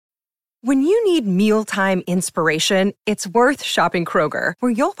When you need mealtime inspiration, it's worth shopping Kroger,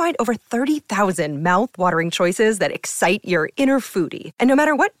 where you'll find over 30,000 mouth-watering choices that excite your inner foodie. And no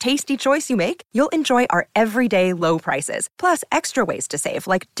matter what tasty choice you make, you'll enjoy our everyday low prices, plus extra ways to save,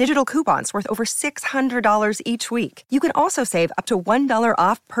 like digital coupons worth over $600 each week. You can also save up to $1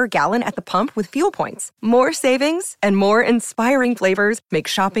 off per gallon at the pump with fuel points. More savings and more inspiring flavors make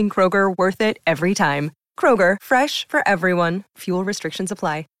shopping Kroger worth it every time. Kroger, fresh for everyone. Fuel restrictions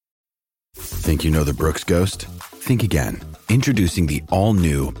apply. Think you know the Brooks Ghost? Think again. Introducing the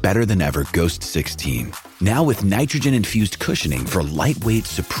all-new, better-than-ever Ghost 16. Now with nitrogen-infused cushioning for lightweight,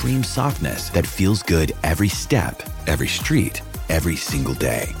 supreme softness that feels good every step, every street, every single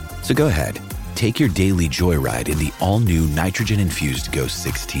day. So go ahead, take your daily joyride in the all-new nitrogen-infused Ghost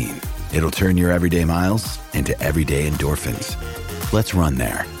 16. It'll turn your everyday miles into everyday endorphins. Let's run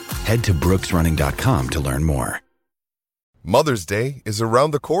there. Head to brooksrunning.com to learn more. Mother's Day is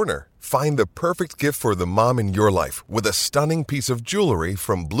around the corner. Find the perfect gift for the mom in your life with a stunning piece of jewelry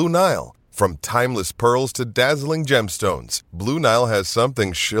from Blue Nile. From timeless pearls to dazzling gemstones, Blue Nile has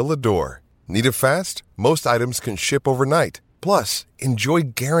something she'll adore. Need it fast? Most items can ship overnight. Plus, enjoy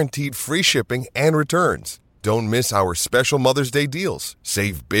guaranteed free shipping and returns. Don't miss our special Mother's Day deals.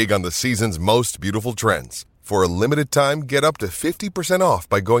 Save big on the season's most beautiful trends. For a limited time, get up to 50% off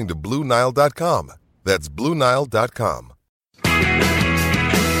by going to BlueNile.com. That's BlueNile.com.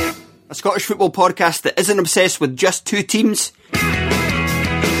 A Scottish football podcast that isn't obsessed with just two teams,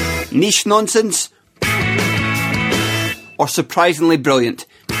 niche nonsense, or surprisingly brilliant.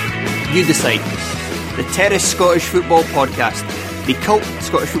 You decide. The Terrace Scottish Football Podcast. The cult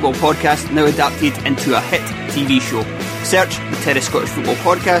Scottish football podcast now adapted into a hit TV show. Search the Terrace Scottish Football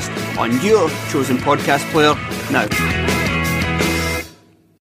Podcast on your chosen podcast player now.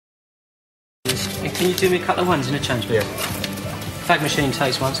 Can you do me a couple of ones in a change, please? Fag machine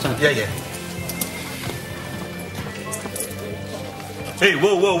takes once, don't it? Yeah. Hey,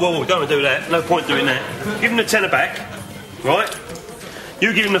 whoa, don't do that. No point doing that. Give him the tenner back, right?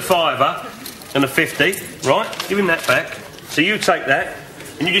 You give him the fiver and the 50, right? Give him that back. So you take that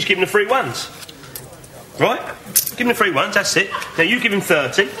and you just give him the free ones, right? Give him the free ones, that's it. Now you give him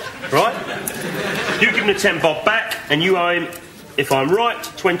 30, right? You give him the 10 bob back and you owe him, if I'm right,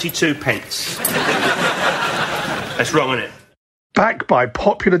 22 pence. That's wrong, isn't it? Back by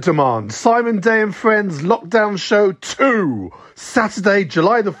popular demand, Simon Day and Friends Lockdown Show 2, Saturday,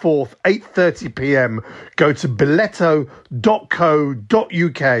 July the 4th, 8:30pm. Go to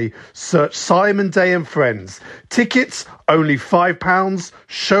biletto.co.uk, search Simon Day and Friends. Tickets, only £5.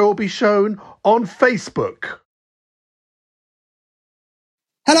 Show will be shown on Facebook.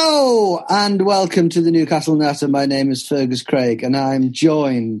 Hello, and welcome to the Newcastle Natter. My name is Fergus Craig, and I'm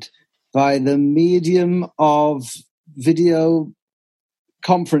joined by the medium of video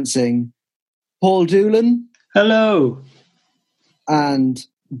conferencing, Paul Doolan. Hello. And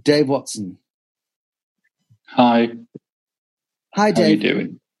Dave Watson. Hi. Hi, Dave. How are you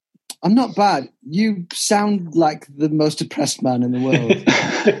doing? I'm not bad. You sound like the most depressed man in the world.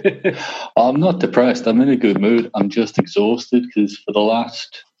 I'm not depressed. I'm in a good mood. I'm just exhausted because for the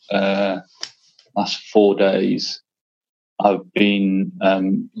last 4 days, I've been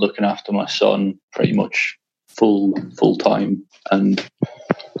looking after my son pretty much full time, and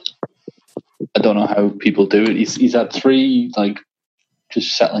I don't know how people do it. He's had 3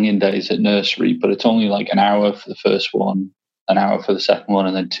 just settling in days at nursery, but it's only an hour for the first one, an hour for the second one,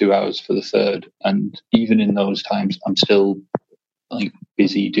 and then 2 hours for the third. And even in those times, I'm still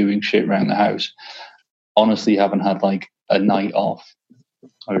busy doing shit around the house. Honestly, haven't had a night off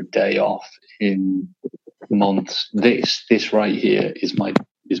or a day off in months. This right here is my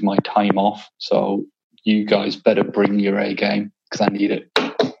time off. So you guys better bring your A game because I need it.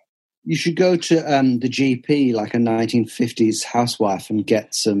 You should go to the GP like a 1950s housewife and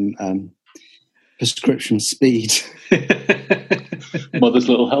get some prescription speed. Mother's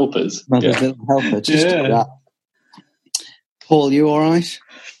Little Helpers. Little Helper. Just do that. Paul, you all right?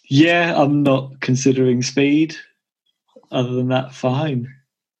 Yeah, I'm not considering speed. Other than that, fine.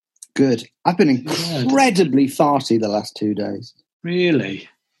 Good. I've been incredibly farty the last 2 days. Really?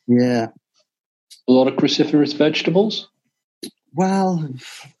 Yeah. A lot of cruciferous vegetables? Well,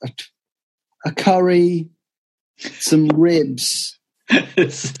 a curry, some ribs.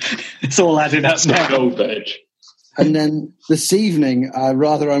 it's all adding up now. Go veg. And then this evening,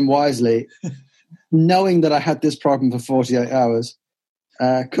 rather unwisely, knowing that I had this problem for 48 hours,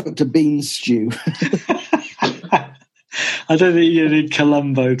 cooked a bean stew. I don't think you need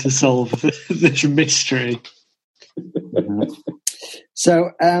Columbo to solve this mystery.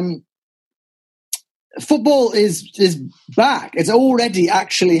 So, football is back. It's already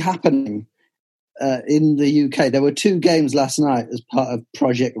actually happening in the UK. There were 2 games last night as part of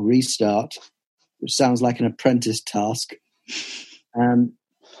Project Restart, which sounds like an apprentice task.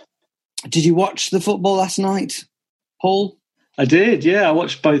 Did you watch the football last night, Paul? I did, yeah. I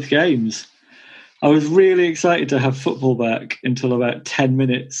watched both games. I was really excited to have football back until about 10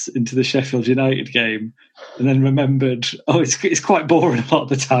 minutes into the Sheffield United game, and then remembered, it's quite boring a lot of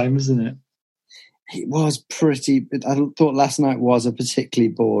the time, isn't it? It was pretty. I thought last night was a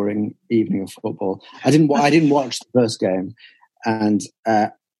particularly boring evening of football. I didn't watch the first game, and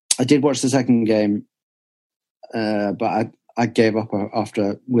I did watch the second game, but I gave up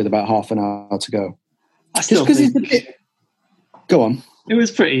after with about half an hour to go. Just because it's a bit. Go on. It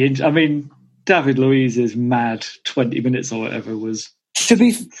was pretty. I mean, David Luiz's mad 20 minutes or whatever was. To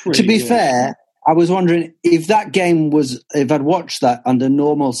be fair, I was wondering if that game was, if I'd watched that under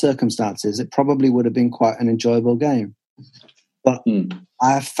normal circumstances, it probably would have been quite an enjoyable game. But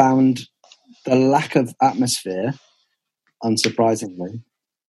I have found the lack of atmosphere, unsurprisingly,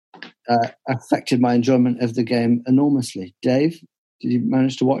 affected my enjoyment of the game enormously. Dave, did you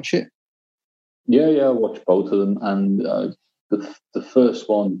manage to watch it? Yeah, I watched both of them, and the first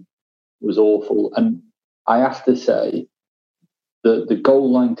one was awful. And I have to say, the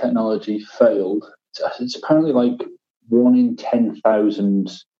goal line technology failed. It's apparently like 1 in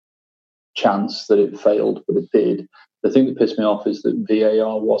 10,000 chance that it failed, but it did. The thing that pissed me off is that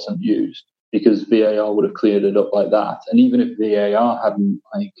VAR wasn't used, because VAR would have cleared it up like that. And even if VAR hadn't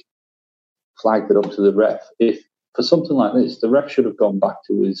flagged it up to the ref, if for something like this, the ref should have gone back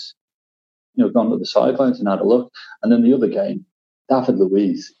to his, gone to the sidelines and had a look. And then the other game, David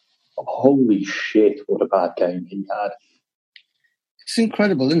Luiz, holy shit, what a bad game he had. It's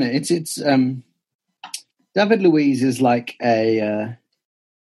incredible, isn't it? It's David Luiz is like I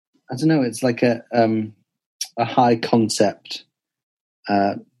don't know, it's like a high concept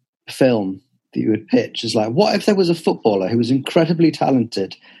film that you would pitch. It's like, what if there was a footballer who was incredibly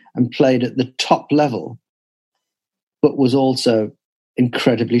talented and played at the top level, but was also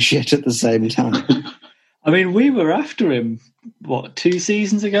incredibly shit at the same time? I mean, we were after him, 2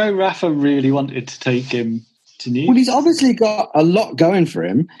 seasons ago? Rafa really wanted to take him to Newcastle. Well, he's obviously got a lot going for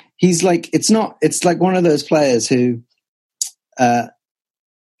him. He's like, it's like one of those players who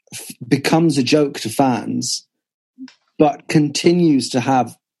becomes a joke to fans, but continues to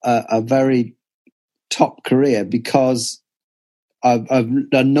have a very top career because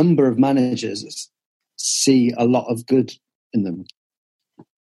a number of managers see a lot of good in them.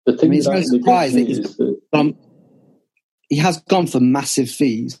 The thing it's no surprise that he has gone for massive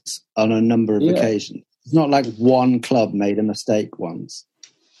fees on a number of occasions. It's not like one club made a mistake once.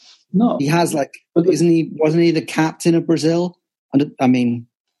 No, he has wasn't he the captain of Brazil? And I mean,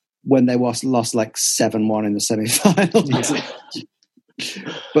 when they lost like 7-1 in the semi-finals.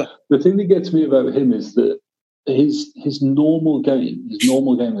 Yeah. But the thing that gets me about him is that his normal game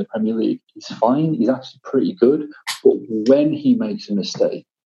in the Premier League, he's fine. He's actually pretty good. But when he makes a mistake,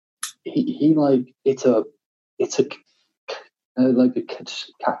 he it's a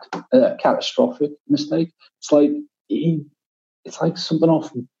catastrophic mistake. It's like something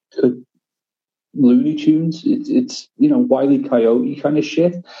off Looney Tunes. It's Wile E. Coyote kind of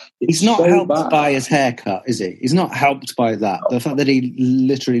shit. He's not helped by his haircut, is he? He's not helped by that. The fact that he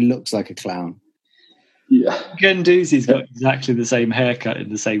literally looks like a clown. Yeah, Guendouzi's got exactly the same haircut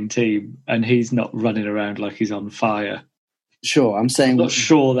in the same team, and he's not running around like he's on fire. Sure, I'm saying... I'm not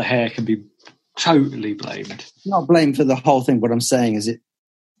sure the hair can be totally blamed. Not blamed for the whole thing. What I'm saying is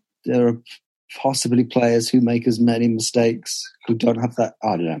there are possibly players who make as many mistakes who don't have that...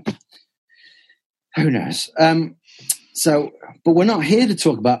 I don't know. Who knows? But we're not here to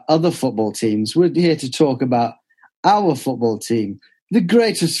talk about other football teams. We're here to talk about our football team, the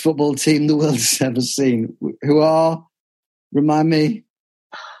greatest football team the world has ever seen, who are, remind me...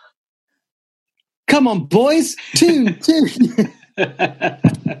 Come on, boys. Two.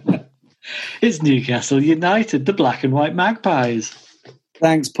 It's Newcastle United, the black and white Magpies.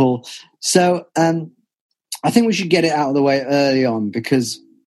 Thanks, Paul. So I think we should get it out of the way early on, because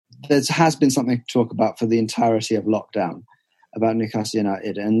there has been something to talk about for the entirety of lockdown about Newcastle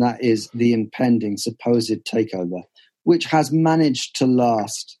United, and that is the impending supposed takeover, which has managed to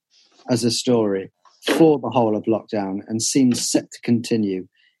last as a story for the whole of lockdown and seems set to continue.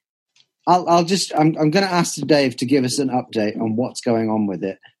 I'm going to ask Dave to give us an update on what's going on with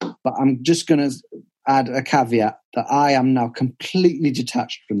it, but I'm just going to add a caveat that I am now completely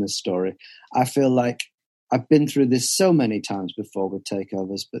detached from this story. I feel like I've been through this so many times before with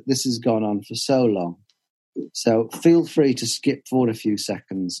takeovers, but this has gone on for so long So feel free to skip forward a few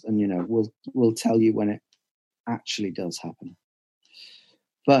seconds, and we'll tell you when it actually does happen.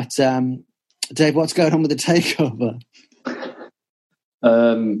 But Dave, what's going on with the takeover?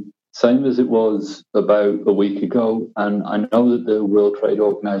 Same as it was about a week ago, and I know that the World Trade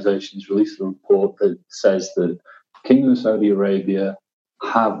Organization has released a report that says that Kingdom of Saudi Arabia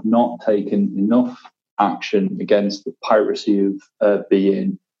have not taken enough action against the piracy of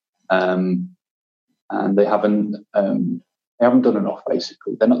beIN, and they haven't done enough.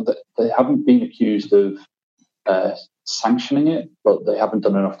 Basically, they haven't been accused of sanctioning it, but they haven't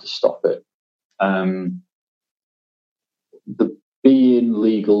done enough to stop it. The beIN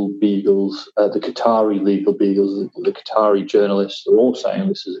legal beagles, the Qatari legal beagles, the Qatari journalists are all saying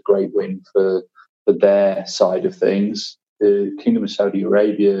this is a great win for their side of things. The Kingdom of Saudi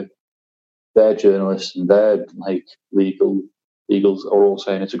Arabia, their journalists and their legal beagles are all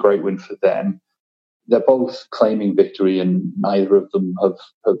saying it's a great win for them. They're both claiming victory, and neither of them have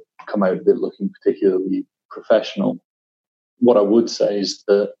come out of it looking particularly professional. What I would say is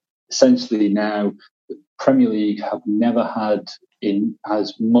that essentially now the Premier League have never had in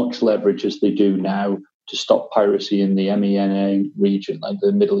as much leverage as they do now to stop piracy in the MENA region, like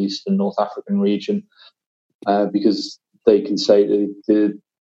the Middle East and North African region, because they can say to the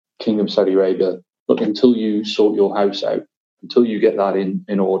Kingdom of Saudi Arabia, look, until you sort your house out, until you get that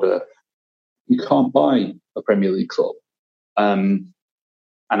in order, you can't buy a Premier League club. And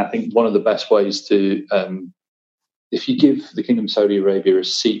I think one of the best ways to, if you give the Kingdom of Saudi Arabia a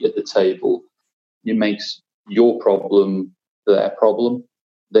seat at the table, it makes your problem their problem.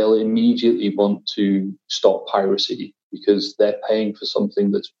 They'll immediately want to stop piracy because they're paying for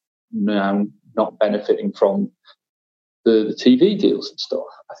something that's now not benefiting from the TV deals and stuff.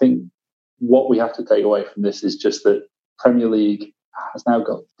 I think what we have to take away from this is just that Premier League has now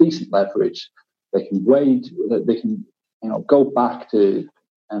got decent leverage. They can go back to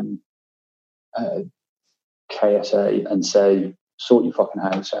KSA and say, sort your fucking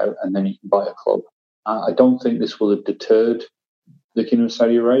house out, and then you can buy a club. I don't think this will have deterred the Kingdom of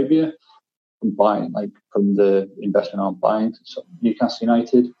Saudi Arabia from buying, from the investment arm buying Newcastle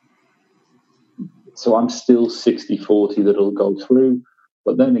United. So I'm still 60-40 that it'll go through.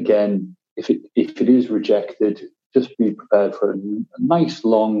 But then again, if it is rejected, just be prepared for a nice,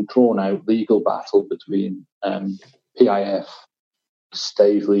 long, drawn-out legal battle between PIF,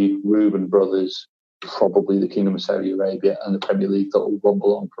 Staveley, Reuben Brothers, probably the Kingdom of Saudi Arabia, and the Premier League that will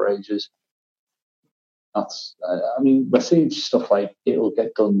rumble on for ages. We're seeing stuff like it'll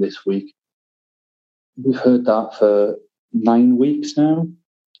get done this week. We've heard that for 9 weeks now.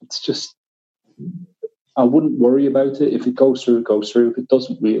 It's just, I wouldn't worry about it. If it goes through, it goes through. If it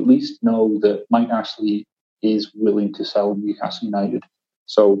doesn't, we at least know that Mike Ashley is willing to sell Newcastle United.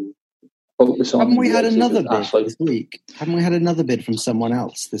 So focus on. Haven't we had another bid this week? Haven't we had another bid from someone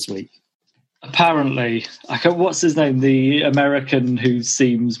else this week? Apparently, what's his name? The American who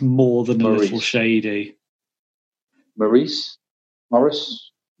seems more than a little shady. Morris?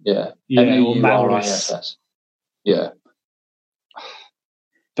 Yeah. Or Maurice. Yeah.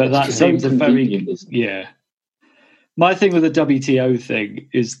 But that seems a very... Yeah. My thing with the WTO thing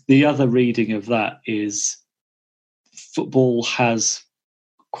is the other reading of that is football has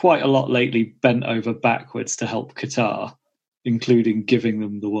quite a lot lately bent over backwards to help Qatar, including giving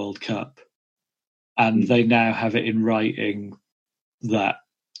them the World Cup. And they now have it in writing that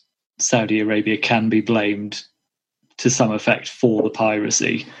Saudi Arabia can be blamed to some effect for the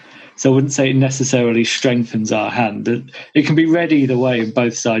piracy. So I wouldn't say it necessarily strengthens our hand. It can be read either way, and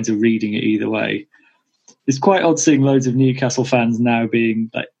both sides are reading it either way. It's quite odd seeing loads of Newcastle fans now being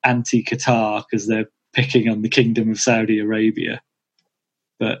anti-Qatar because they're picking on the Kingdom of Saudi Arabia.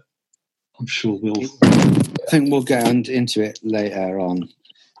 But I'm sure I think we'll get into it later on.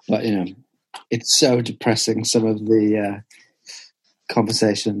 But, it's so depressing, some of the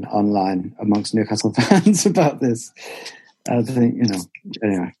conversation online amongst Newcastle fans about this. I think,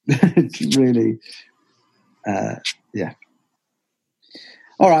 anyway, it's really, yeah.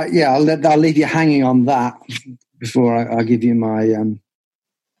 All right, yeah, I'll leave you hanging on that before I give you my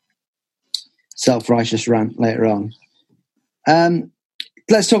self-righteous rant later on.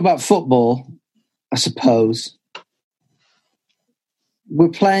 Let's talk about football, I suppose. We're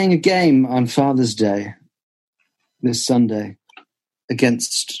playing a game on Father's Day this Sunday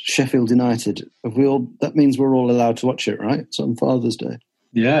against Sheffield United. That means we're all allowed to watch it, right? It's on Father's Day.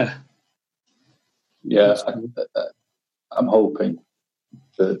 Yeah. Yeah, I'm hoping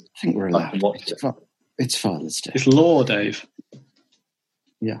that I think we're allowed. It's Father's Day. It's law, Dave.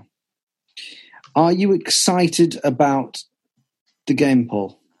 Yeah. Are you excited about the game,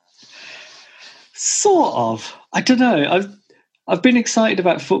 Paul? Sort of. I don't know. I've been excited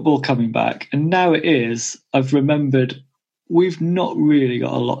about football coming back, and now it is. I've remembered we've not really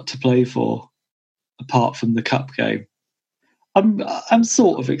got a lot to play for apart from the cup game. I'm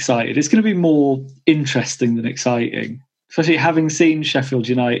sort of excited. It's going to be more interesting than exciting, especially having seen Sheffield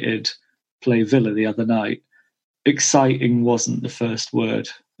United play Villa the other night. Exciting wasn't the first word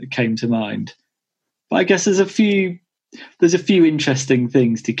that came to mind, but I guess there's a few interesting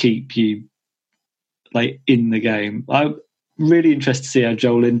things to keep you like in the game. I'm really interested to see how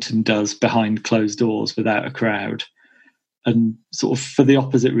Joe Linton does behind closed doors without a crowd, and sort of for the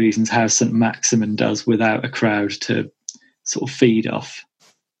opposite reasons how St Maximin does without a crowd to sort of feed off.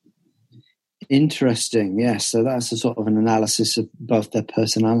 Interesting, yes. So that's a sort of an analysis of both their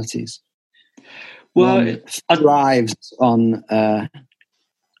personalities. Well, thrives on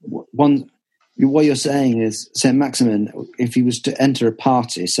one. What you're saying is St Maximin, if he was to enter a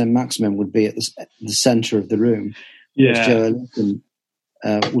party, St Maximin would be at the centre of the room. Yeah. Joe Linton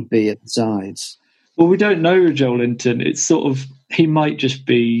would be at the sides. Well, we don't know Joe Linton. It's sort of, he might just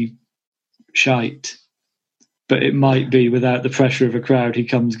be shite, but it might be without the pressure of a crowd he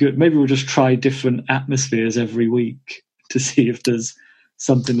comes good. Maybe we'll just try different atmospheres every week to see if there's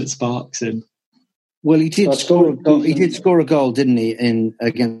something that sparks him. Well, he did score a goal. He did score a goal, didn't he,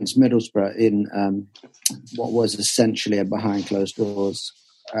 against Middlesbrough in what was essentially a behind closed doors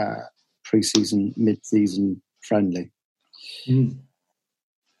pre-season, mid-season friendly. Mm.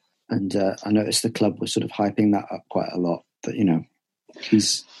 And I noticed the club was sort of hyping that up quite a lot. But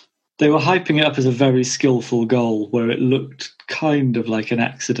they were hyping it up as a very skillful goal, where it looked kind of like an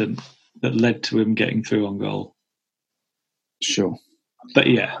accident that led to him getting through on goal. Sure.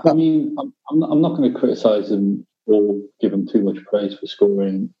 But yeah, I mean, I'm not going to criticise him or give him too much praise for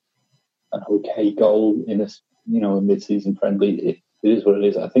scoring an okay goal in a mid-season friendly. It is what it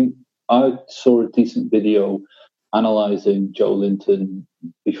is. I think I saw a decent video analysing Joe Linton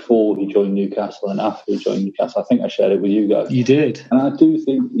before he joined Newcastle and after he joined Newcastle. I think I shared it with you guys. You did, and I do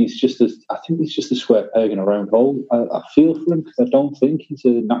think he's just a square peg in a round hole. I feel for him because I don't think he's a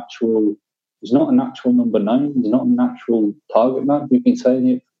natural. He's not a natural number 9. He's not a natural target man. We've been saying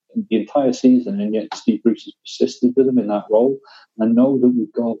it the entire season, and yet Steve Bruce has persisted with him in that role. And I know that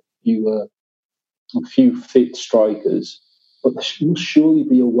we've got a few fit strikers, but there must surely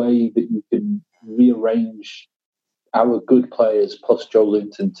be a way that you can rearrange our good players plus Joe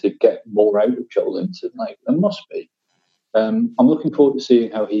Linton to get more out of Joe Linton. Like, there must be. I'm looking forward to seeing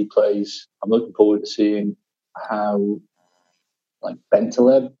how he plays. I'm looking forward to seeing how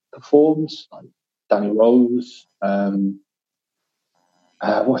Bentaleb performs, like Danny Rose,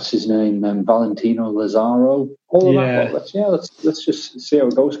 what's his name, Valentino Lazaro. All of that. Let's just see how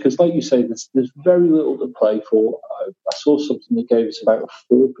it goes, because like you say, there's very little to play for. I saw something that gave us about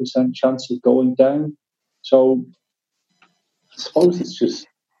a 4% chance of going down. So I suppose it's just...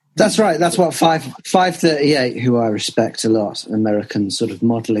 That's right. That's what 538, who I respect a lot, an American sort of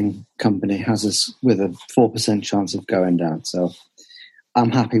modelling company, has us with a 4% chance of going down. So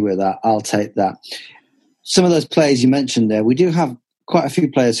I'm happy with that. I'll take that. Some of those players you mentioned there, we do have quite a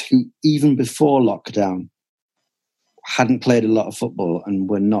few players who, even before lockdown, hadn't played a lot of football and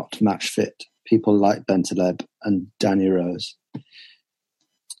were not match fit. People like Bentaleb and Danny Rose.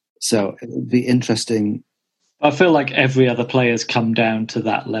 So it would be interesting. I feel like every other player's come down to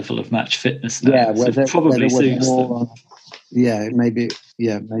that level of match fitness now. Yeah, so probably suits them. Yeah, maybe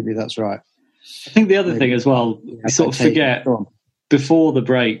that's right. I think the other thing as well, we sort of forget, before the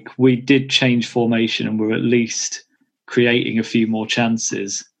break, we did change formation and we're at least creating a few more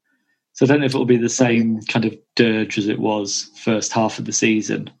chances. So I don't know if it'll be the same kind of dirge as it was first half of the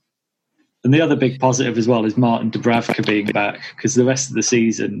season. And the other big positive as well is Martin Dubravka being back, because the rest of the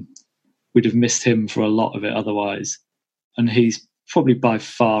season we'd have missed him for a lot of it otherwise. And he's probably by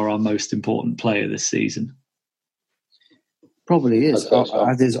far our most important player this season. Probably is.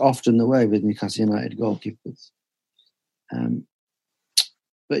 As is often the way with Newcastle United goalkeepers.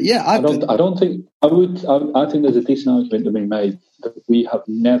 But yeah, I think there's a decent argument to be made that we have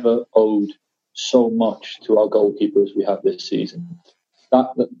never owed so much to our goalkeeper as we have this season.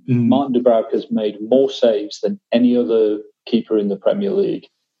 Martin Dubravka has made more saves than any other keeper in the Premier League.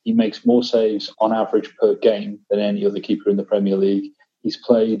 He makes more saves on average per game than any other keeper in the Premier League. He's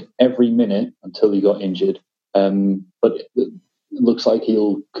played every minute until he got injured, but it looks like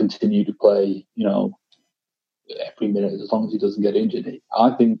he'll continue to play, every minute as long as he doesn't get injured.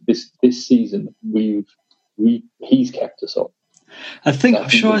 I think this season he's kept us up. I'm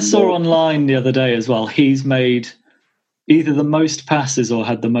sure I saw online the other day as well. He's made either the most passes or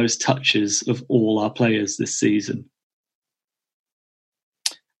had the most touches of all our players this season.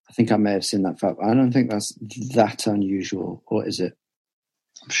 I think I may have seen that fact. I don't think that's that unusual, or is it?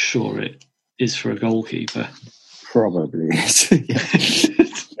 I'm sure it is for a goalkeeper. Probably is.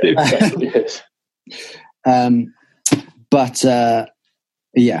 But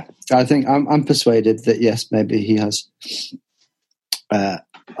yeah, I think I'm persuaded that yes, maybe he has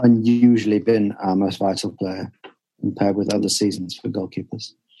unusually been our most vital player compared with other seasons for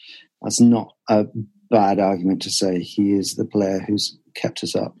goalkeepers. That's not a bad argument to say he is the player who's kept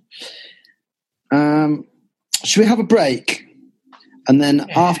us up. Should we have a break? And then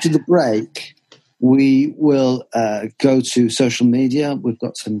after the break, we will go to social media. We've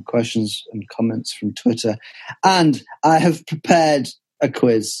got some questions and comments from Twitter. And I have prepared a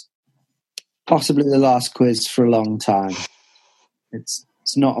quiz, possibly the last quiz for a long time. It's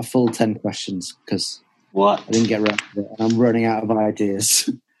not a full 10 questions because I didn't get around to it and I'm running out of ideas.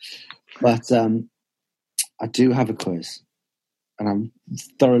 But I do have a quiz and I'm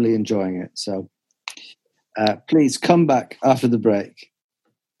thoroughly enjoying it. So please come back after the break.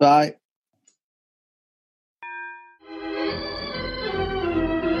 Bye.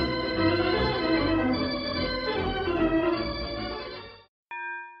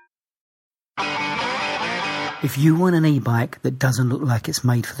 If you want an e-bike that doesn't look like it's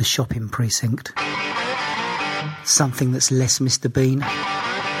made for the shopping precinct, something that's less Mr. Bean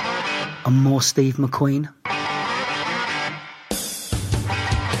and more Steve McQueen,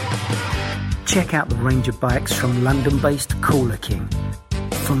 check out the range of bikes from London-based Cooler King.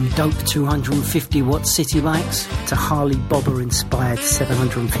 From dope 250-watt city bikes to Harley Bobber-inspired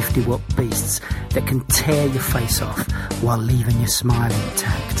 750-watt beasts that can tear your face off while leaving your smile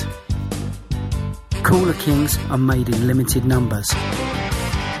intact. Cooler Kings are made in limited numbers,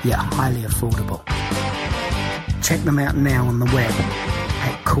 yet highly affordable. Check them out now on the web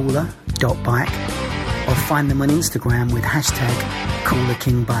at cooler.bike or find them on Instagram with hashtag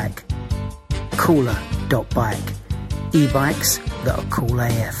CoolerKingBike. Cooler.bike. E-bikes that are cool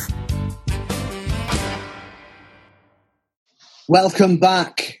AF. Welcome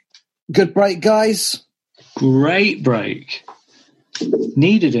back. Good break, guys. Great break.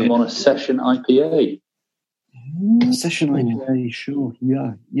 Needed it. I'm on a session IPA. Session IPA, sure.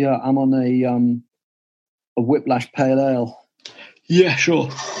 Yeah. I'm on a Whiplash Pale Ale. Yeah, sure.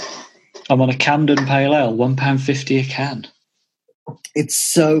 I'm on a Camden Pale Ale, £1.50 a can. It's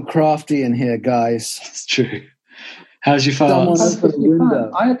so crafty in here, guys. It's true. How's your farts?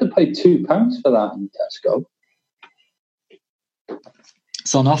 I had to pay £2 for that in Tesco.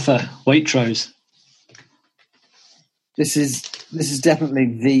 It's on offer. Waitrose. This is definitely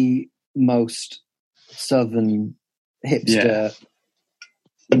the most southern hipster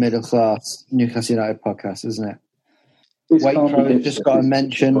middle class Newcastle United podcast, isn't it? Waitrose, just got to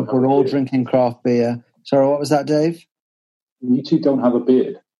mention we're all drinking craft beer. Sorry, what was that, Dave? You two don't have a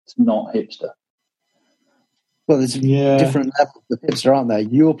beard. It's not hipster. Well, there's different levels of hipster, aren't there?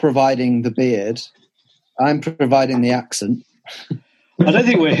 You're providing the beard. I'm providing the accent. I don't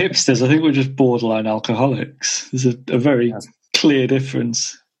think we're hipsters. I think we're just borderline alcoholics. There's a very clear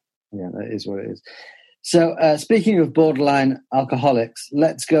difference. Yeah, that is what it is. So, speaking of borderline alcoholics,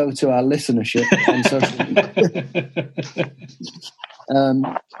 let's go to our listenership on social media.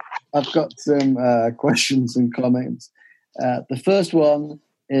 I've got some questions and comments. The first one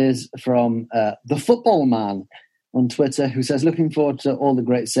is from The Football Man on Twitter, who says, looking forward to all the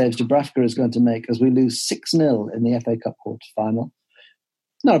great saves Dubravka is going to make as we lose 6-0 in the FA Cup quarter-final.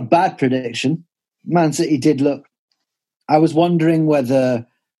 Not a bad prediction. Man City did look... I was wondering whether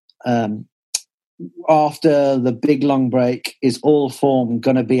after the big long break, is all form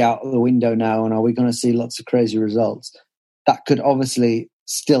going to be out of the window now, and are we going to see lots of crazy results? That could obviously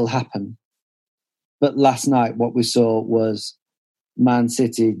still happen. But last night, what we saw was Man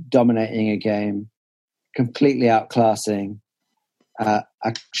City dominating a game, completely outclassing a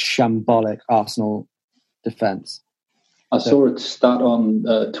shambolic Arsenal defence. I saw it stat on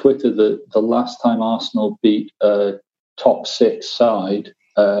Twitter that the last time Arsenal beat a top 6 side,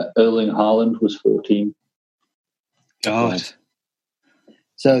 Erling Haaland was 14. God.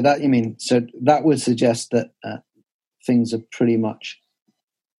 So that would suggest that things are pretty much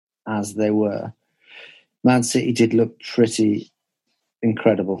as they were. Man City did look pretty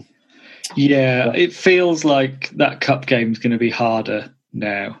incredible. Yeah, it feels like that cup game is going to be harder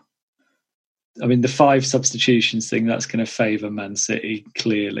now. I mean, the 5 substitutions thing, that's going to favour Man City,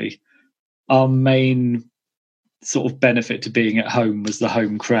 clearly. Our main sort of benefit to being at home was the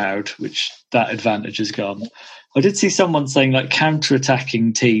home crowd, which that advantage has gone. I did see someone saying like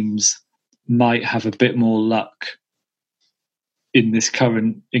counter-attacking teams might have a bit more luck in this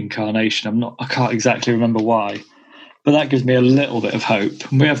current incarnation. I can't exactly remember why, But that gives me a little bit of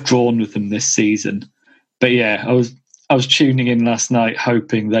hope. We have drawn with them this season. But yeah, I was tuning in last night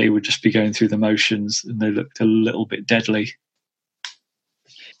hoping they would just be going through the motions, and they looked a little bit deadly.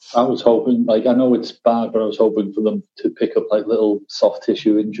 I was hoping, I know it's bad, but I was hoping for them to pick up little soft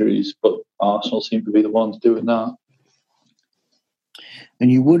tissue injuries, but Arsenal seem to be the ones doing that.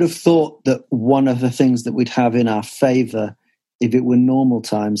 And you would have thought that one of the things that we'd have in our favour, if it were normal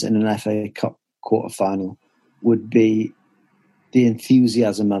times in an FA Cup quarter-final, would be the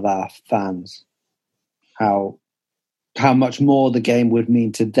enthusiasm of our fans. How much more the game would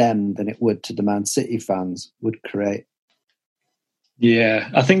mean to them than it would to the Man City fans would create. Yeah,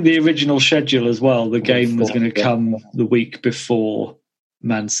 I think the original schedule as well, the game was going to come the week before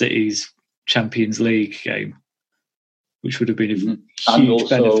Man City's Champions League game, which would have been a huge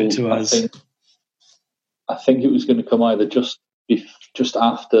benefit to us. I think it was going to come either just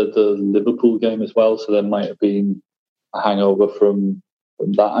after the Liverpool game as well, so there might have been a hangover from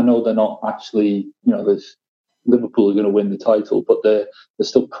that. I know they're not actually, there's Liverpool are going to win the title, but there's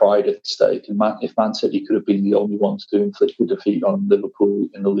still pride at stake. And if Man City could have been the only ones to inflict the defeat on Liverpool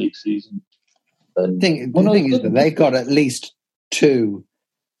in the league season, then the thing is that they've got at least 2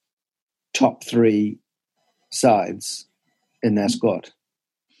 top 3 sides in their squad.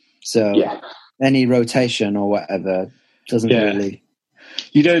 So any rotation or whatever doesn't really.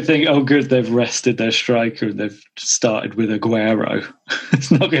 You don't think, oh, good, they've rested their striker and they've started with Aguero. It's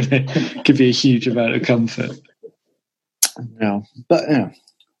not going to give you a huge amount of comfort. No, but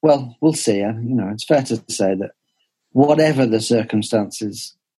well, we'll see. It's fair to say that whatever the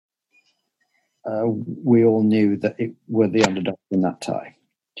circumstances, we all knew that it were the underdog in that tie.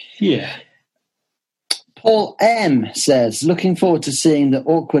 Yeah. Paul M says, looking forward to seeing the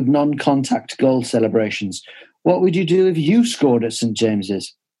awkward non-contact goal celebrations. What would you do if you scored at St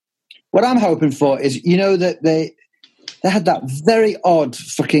James's? What I'm hoping for is, that they had that very odd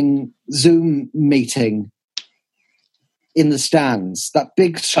fucking Zoom meeting in the stands, that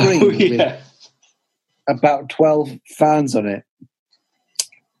big screen with about 12 fans on it.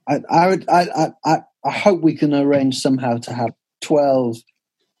 I hope we can arrange somehow to have 12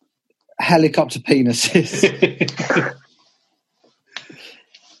 helicopter penises.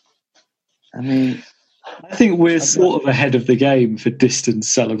 I think we're sort of ahead of the game for distance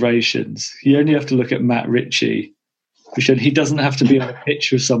celebrations. You only have to look at Matt Ritchie. He doesn't have to be on a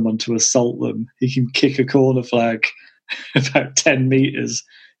pitch with someone to assault them. He can kick a corner flag about 10 metres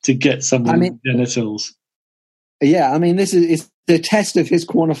to get someone's genitals. Yeah, this is the test of his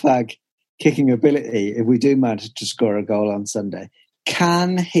corner flag kicking ability. If we do manage to score a goal on Sunday,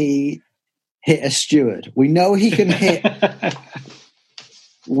 can he hit a steward? We know he can hit...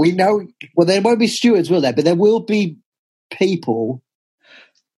 We know, well, there won't be stewards, will there? But there will be people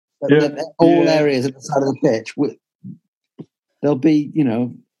all areas at the side of the pitch. There'll be,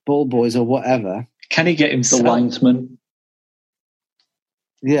 ball boys or whatever. Can he get himself? The linesman.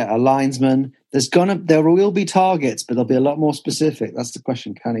 Yeah, a linesman. There will be targets, but they'll be a lot more specific. That's the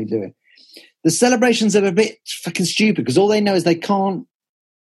question. Can he do it? The celebrations are a bit fucking stupid because all they know is they can't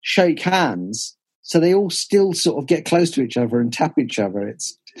shake hands. So they all still sort of get close to each other and tap each other.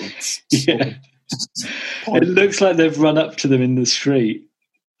 It's It looks like they've run up to them in the street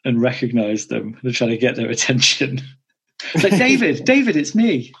and recognised them. They're trying to get their attention. It's like, David, it's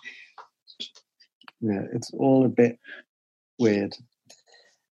me. Yeah, it's all a bit weird.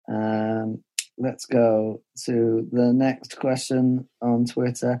 Let's go to the next question on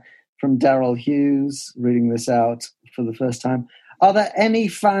Twitter from Daryl Hughes, reading this out for the first time. Are there any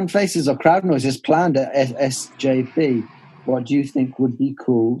fan faces or crowd noises planned at SJP? What do you think would be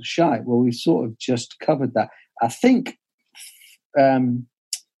cool? Shite. Well, we sort of just covered that. I think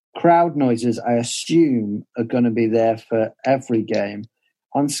crowd noises, I assume, are going to be there for every game.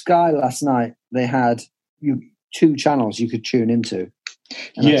 On Sky last night, they had 2 channels you could tune into.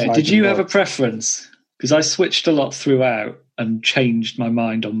 Yeah, did you have a preference? Because I switched a lot throughout and changed my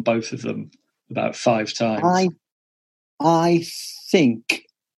mind on both of them about 5 times. I think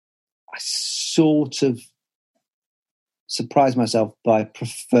I sort of surprised myself by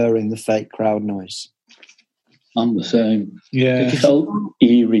preferring the fake crowd noise. I'm the same. Yeah. It felt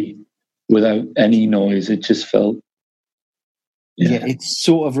eerie without any noise. It just felt... Yeah, it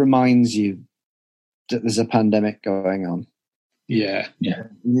sort of reminds you that there's a pandemic going on. Yeah. Yeah.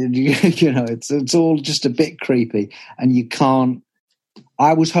 It's all just a bit creepy, and you can't...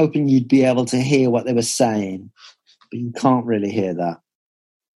 I was hoping you'd be able to hear what they were saying, but you can't really hear that.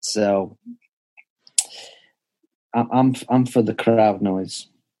 So I'm for the crowd noise.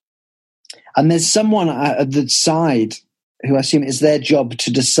 And there's someone at the side who I assume it's their job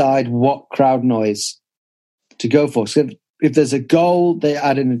to decide what crowd noise to go for. So if there's a goal, they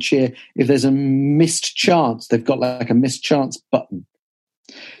add in a cheer. If there's a missed chance, they've got like a missed chance button.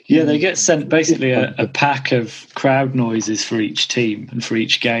 Yeah, they get sent basically a pack of crowd noises for each team and for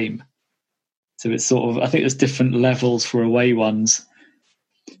each game. So it's sort of, I think there's different levels for away ones.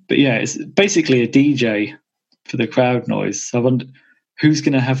 But yeah, it's basically a DJ for the crowd noise. So I wonder who's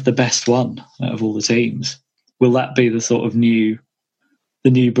going to have the best one out of all the teams. Will that be the sort of new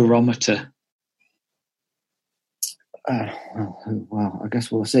barometer? Well, I guess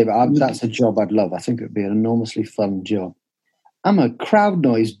we'll see. But that's a job I'd love. I think it would be an enormously fun job. I'm a crowd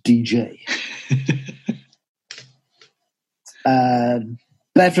noise DJ.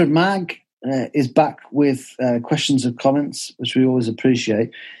 Bedford Mag is back with questions and comments, which we always appreciate.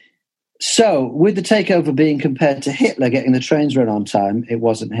 So, with the takeover being compared to Hitler getting the trains run on time, it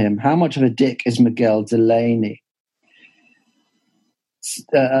wasn't him. How much of a dick is Miguel Delaney?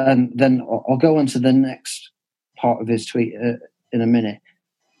 And then I'll go on to the next part of his tweet in a minute.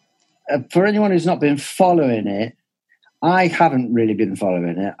 For anyone who's not been following it, I haven't really been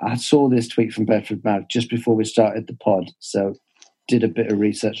following it. I saw this tweet from Bedford Mag just before we started the pod, so did a bit of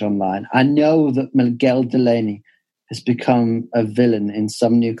research online. I know that Miguel Delaney has become a villain in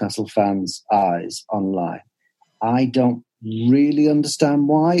some Newcastle fans' eyes online. I don't really understand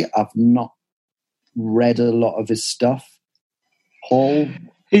why. I've not read a lot of his stuff. Paul?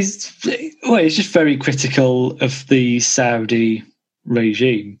 He's just very critical of the Saudi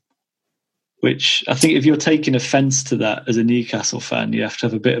regime, which I think if you're taking offence to that as a Newcastle fan, you have to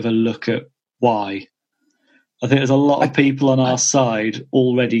have a bit of a look at why. I think there's a lot of people on our side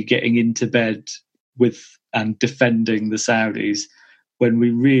already getting into bed with and defending the Saudis when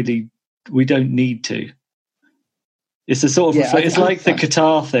we don't need to. It's a sort of it's like the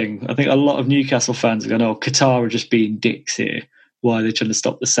Qatar thing. I think a lot of Newcastle fans are going, "Oh, Qatar are just being dicks here. Why are they trying to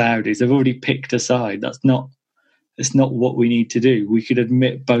stop the Saudis? They've already picked a side. It's not what we need to do. We could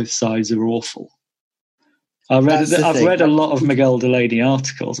admit both sides are awful." I've read a lot of Miguel Delaney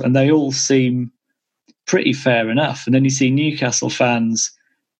articles, and they all seem pretty fair enough. And then you see Newcastle fans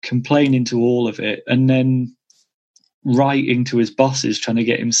complaining to all of it, and then writing to his bosses trying to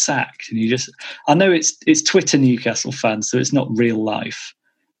get him sacked. And I know it's Twitter Newcastle fans, so it's not real life,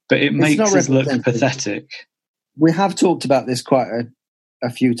 but it makes us look pathetic. We have talked about this quite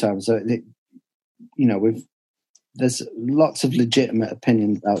a few times. So there's lots of legitimate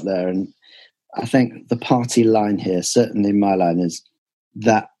opinions out there, and I think the party line here, certainly my line, is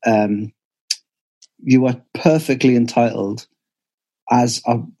that you are perfectly entitled, as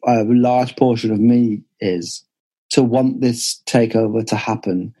a large portion of me is, to want this takeover to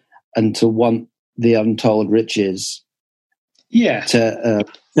happen and to want the untold riches to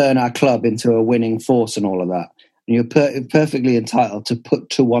turn our club into a winning force and all of that. And you're perfectly entitled to put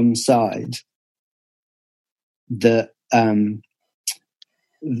to one side the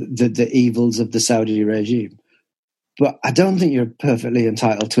evils of the Saudi regime. But I don't think you're perfectly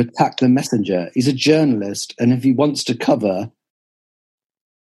entitled to attack the messenger. He's a journalist, and if he wants to cover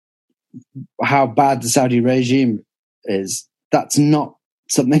how bad the Saudi regime is, that's not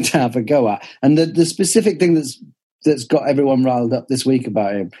something to have a go at. And the specific thing that's got everyone riled up this week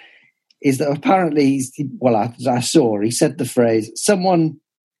about him is that apparently I saw he said the phrase, someone,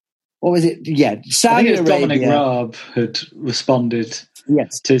 what was it? Yeah, Saudi Arabia. Dominic Raab had responded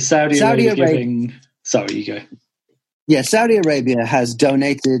to Saudi Arabia giving... Sorry, you go. Yeah, Saudi Arabia has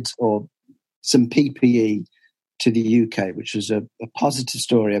donated some PPE to the UK, which was a positive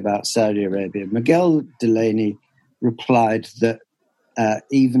story about Saudi Arabia. Miguel Delaney replied that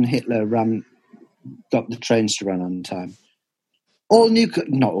even Hitler got the trains to run on time.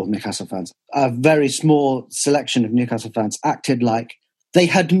 Not all Newcastle fans, a very small selection of Newcastle fans acted like they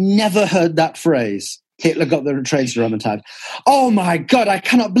had never heard that phrase. Hitler got the trains to run on time. Oh my God, I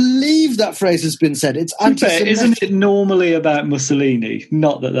cannot believe that phrase has been said. It's anti-Semitic. Isn't it normally about Mussolini?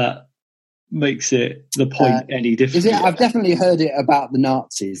 Not that makes it the point any different. I've definitely heard it about the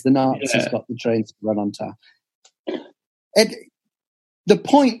Nazis. The Nazis got the trains to run on time. The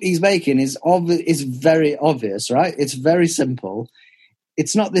point he's making is very obvious, right? It's very simple.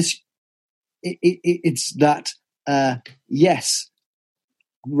 It's not this. It's that. Yes.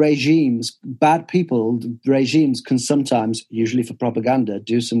 Bad regimes can sometimes, usually for propaganda,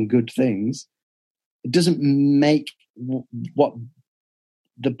 do some good things. It doesn't make what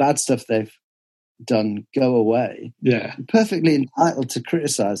the bad stuff they've done go away. Yeah. You're perfectly entitled to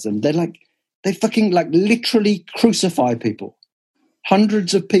criticize them. They fucking literally crucify people.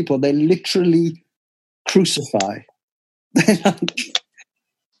 Hundreds of people, they literally crucify. They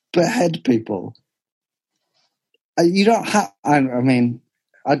behead people. You don't have, I mean,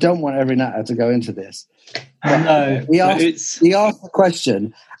 I don't want every natter to go into this. No, he asked the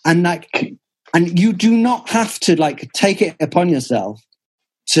question, and you do not have to take it upon yourself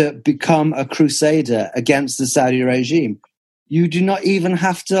to become a crusader against the Saudi regime. You do not even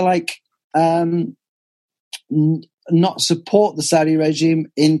have to not support the Saudi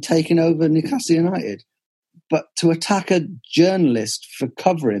regime in taking over Newcastle United, but to attack a journalist for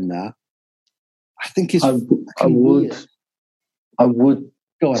covering that, I think is. I would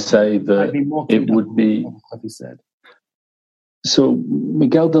say that it would be. What he said. So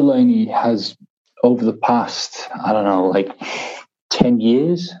Miguel Delaney has, over the past, 10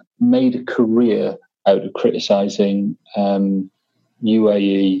 years, made a career out of criticising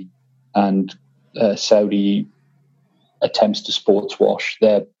UAE and Saudi attempts to sports wash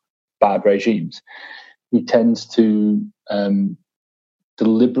their bad regimes. He tends to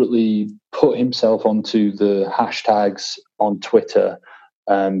deliberately put himself onto the hashtags on Twitter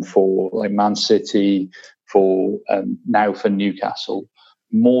for Man City, for now for Newcastle,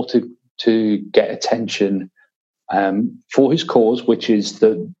 more to get attention for his cause, which is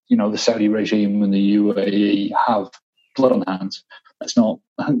that the Saudi regime and the UAE have blood on hands. That's not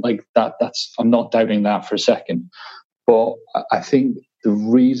that. I'm not doubting that for a second, but I think the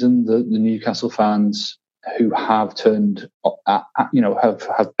reason that the Newcastle fans who have turned,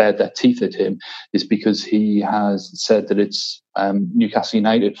 have bared their teeth at him is because he has said that it's Newcastle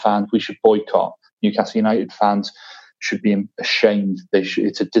United fans we should boycott. Newcastle United fans should be ashamed.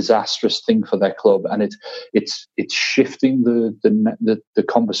 It's a disastrous thing for their club, and it's shifting the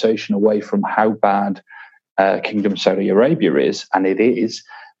conversation away from how bad Kingdom of Saudi Arabia is, and it is,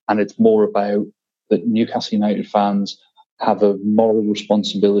 and it's more about that Newcastle United fans have a moral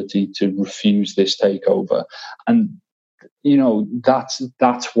responsibility to refuse this takeover, and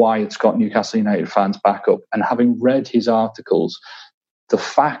that's why it's got Newcastle United fans back up. And having read his articles, the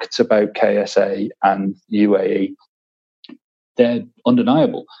facts about KSA and UAE, they're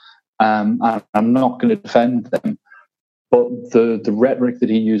undeniable. I'm not going to defend them, but the rhetoric that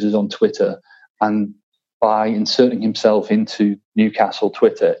he uses on Twitter, and by inserting himself into Newcastle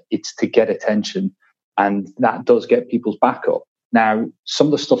Twitter, it's to get attention, and that does get people's back up. Now, some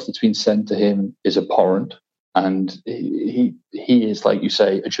of the stuff that's been sent to him is abhorrent, and he is, like you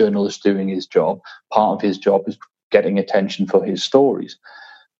say, a journalist doing his job. Part of his job is getting attention for his stories.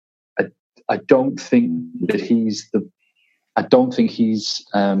 I don't think that he's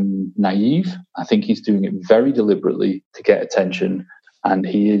naive. I think he's doing it very deliberately to get attention, and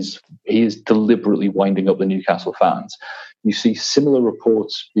he is deliberately winding up the Newcastle fans. You see similar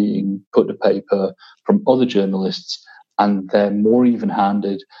reports being put to paper from other journalists, and they're more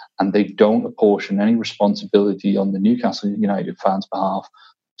even-handed, and they don't apportion any responsibility on the Newcastle United fans' behalf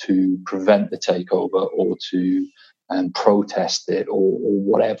to prevent the takeover or to protest it or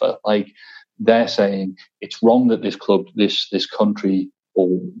whatever. They're saying it's wrong that this club, this country, or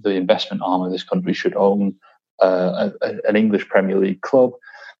the investment arm of this country should own an English Premier League club,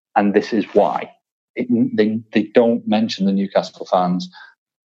 and this is why. They don't mention the Newcastle fans.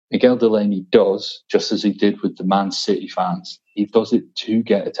 Miguel Delaney does, just as he did with the Man City fans. He does it to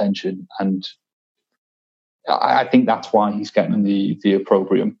get attention, and I think that's why he's getting the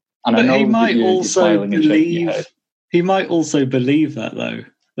opprobrium. And but I know he might also believe. He might also believe that, though.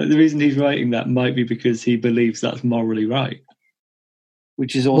 The reason he's writing that might be because he believes that's morally right,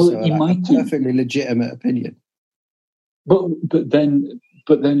 which is also a perfectly legitimate opinion. But then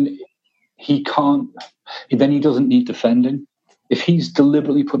he can't. Then he doesn't need defending. If he's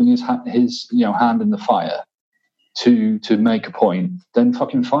deliberately putting his hand in the fire to make a point, then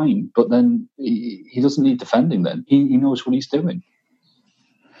fucking fine. But then he doesn't need defending. Then he knows what he's doing.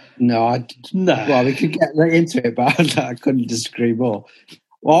 No. Well, we could get right into it, but I couldn't disagree more.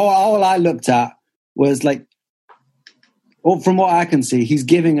 All I looked at was from what I can see, he's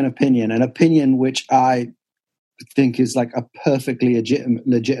giving an opinion which I think is a perfectly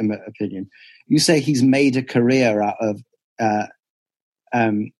legitimate opinion. You say he's made a career out of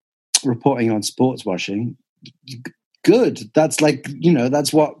reporting on sports washing. Good. That's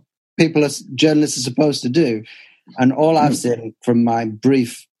that's what journalists are supposed to do. And all I've seen from my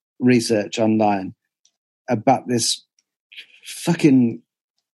brief research online about this fucking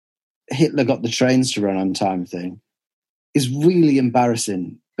Hitler got the trains to run on time thing is really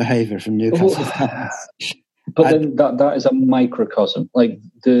embarrassing behaviour from Newcastle fans. But then that is a microcosm.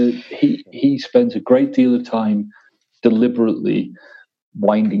 He spends a great deal of time deliberately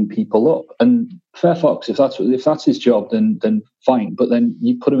winding people up. And fair fox, if that's his job, then fine. But then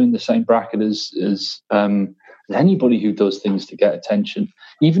you put him in the same bracket as anybody who does things to get attention,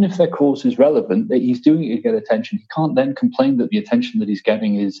 even if their cause is relevant, that he's doing it to get attention. He can't then complain that the attention that he's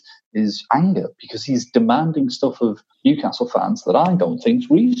getting is anger, because he's demanding stuff of Newcastle fans that I don't think is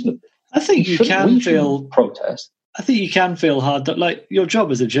reasonable. I think you can feel protest. I think you can feel hard that, like, your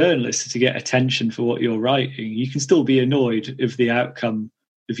job as a journalist is to get attention for what you're writing. You can still be annoyed if the outcome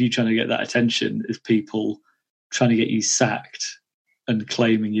of you trying to get that attention is people trying to get you sacked and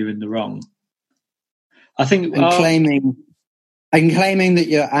claiming you're in the wrong. I think claiming that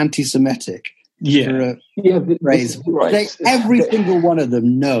you're anti-Semitic. Yeah, phrase right. Every single one of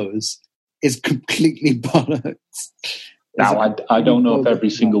them knows is completely bollocks. Now, I don't know if every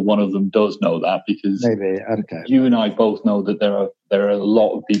single one of them does know that, because maybe okay. You and I both know that there are a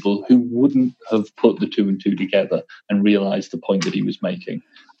lot of people who wouldn't have put the two and two together and realised the point that he was making.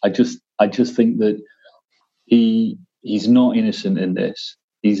 I just think that he's not innocent in this.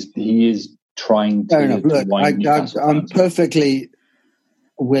 He is trying to. Fair enough. Look, I'm perfectly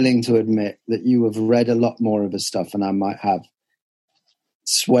willing to admit that you have read a lot more of his stuff, and I might have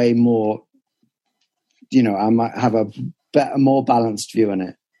sway more. You know, I might have a better, more balanced view on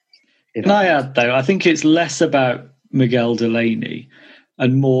it. Can I add, though, I think it's less about Miguel Delaney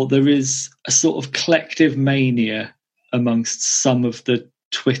and more there is a sort of collective mania amongst some of the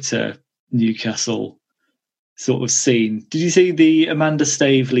Twitter Newcastle sort of scene. Did you see the Amanda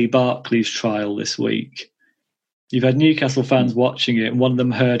Staveley Barclays trial this week? You've had Newcastle fans watching it, and one of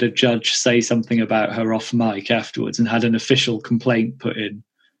them heard a judge say something about her off mic afterwards and had an official complaint put in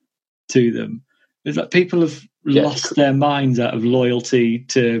to them. It's like people have lost their minds out of loyalty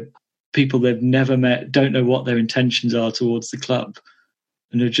to people they've never met, don't know what their intentions are towards the club,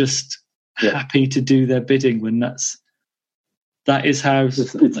 and are just happy to do their bidding when that is how...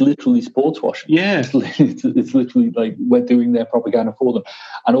 It's literally sports washing. Yeah. It's literally like we're doing their propaganda for them.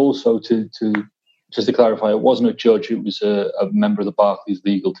 And also to just to clarify, it wasn't a judge, it was a member of the Barclays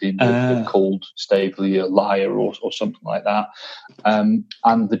legal team that called Staveley a liar or something like that. And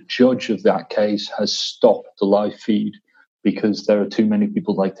the judge of that case has stopped the live feed because there are too many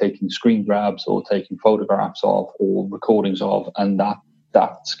people like taking screen grabs or taking photographs of or recordings of, and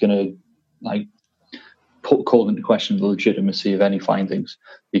that's going to like call into question the legitimacy of any findings,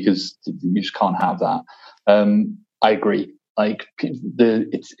 because you just can't have that. I agree. Like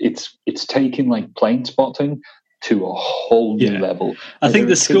it's taken like plane spotting to a whole new level. I think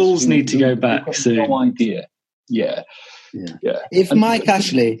the schools need to go back soon. No idea. Yeah. If the Mike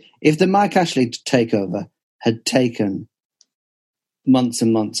Ashley takeover had taken months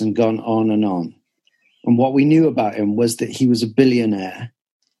and months and gone on, and what we knew about him was that he was a billionaire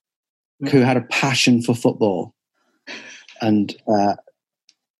who had a passion for football and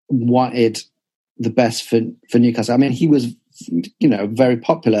wanted the best for Newcastle. I mean, he was, very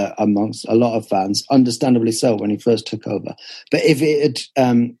popular amongst a lot of fans, understandably so, when he first took over. But if it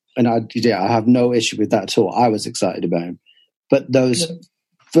had, I have no issue with that at all. I was excited about him. But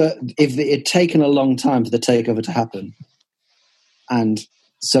if it had taken a long time for the takeover to happen, and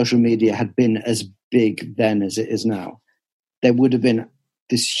social media had been as big then as it is now, there would have been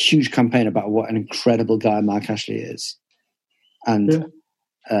this huge campaign about what an incredible guy Mike Ashley is. And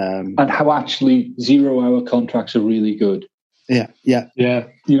how actually 0-hour contracts are really good. Yeah.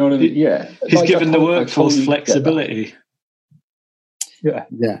 You know what I mean? Yeah. He's given the workforce flexibility. Yeah.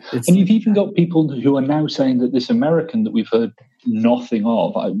 And you've even got people who are now saying that this American that we've heard nothing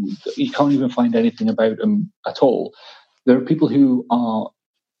of, you can't even find anything about him at all. There are people who are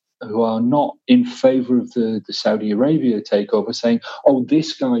not in favour of the Saudi Arabia takeover, saying, "Oh,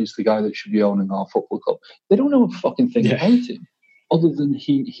 this guy is the guy that should be owning our football club." They don't know a fucking thing about him, other than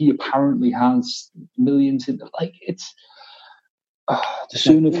he apparently has millions in. Like, it's the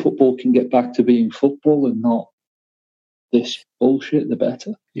sooner football can get back to being football and not this bullshit, the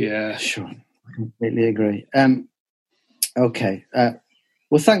better. Yeah, sure, I completely agree. Okay,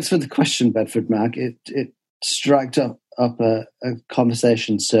 well, thanks for the question, Bedford Mag. It struck up a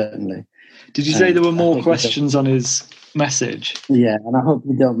conversation, certainly. Did you say there were more questions on his message? Yeah, and I hope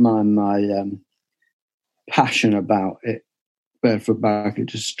you don't mind my passion about it, Bedford Mag. It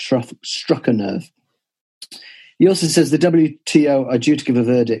just struck a nerve. He also says the WTO are due to give a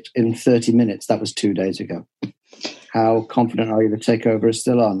verdict in 30 minutes. That was 2 days ago. How confident are you the takeover is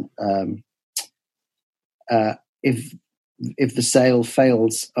still on? If the sale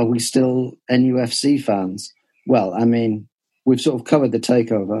fails, are we still NUFC fans? Well, I mean, we've sort of covered the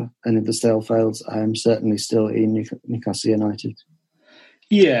takeover, and if the sale fails, I am certainly still a Newcastle United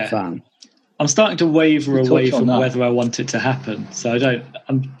fan. I'm starting to waver away from whether I want it to happen. So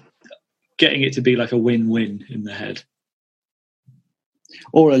I'm getting it to be like a win-win in the head.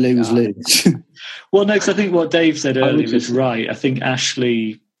 or a lose-lose. Well, no, because I think what Dave said earlier was right. I think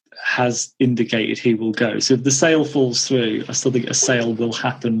Ashley has indicated he will go. So if the sale falls through, I still think a sale will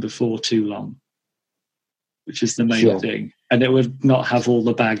happen before too long, which is the main thing. And it would not have all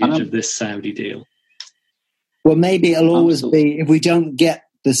the baggage of this Saudi deal. Well, maybe it'll always be, if we don't get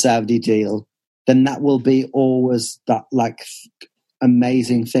the Saudi deal, then that will be always that like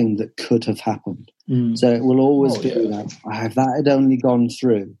amazing thing that could have happened. So it will always be that. If that had only gone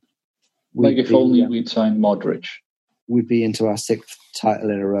through. Like if only we'd signed Modric. We'd be into our 6th title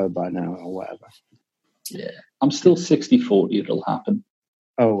in a row by now or whatever. Yeah. I'm still 60-40 it'll happen.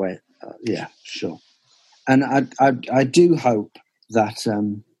 Oh, wait. Yeah, sure. And I do hope that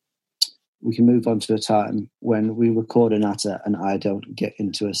we can move on to a time when we record an Atta and I don't get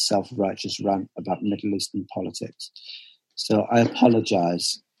into a self-righteous rant about Middle Eastern politics. So I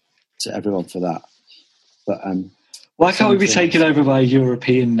apologise to everyone for that. But why can't we be taken over by a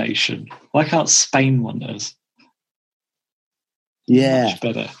European nation? Why can't Spain want us? Yeah. Much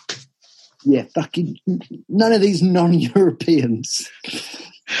better. Yeah, fucking none of these non-Europeans.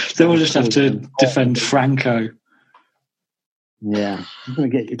 Then we'll just have to defend Franco. Yeah, I'm going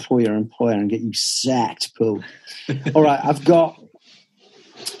to get your employer and get you sacked, Paul. All right, I've got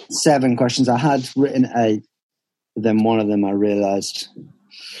 7 questions. I had written 8, but then one of them I realised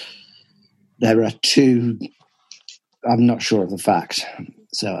there are 2. I'm not sure of the fact,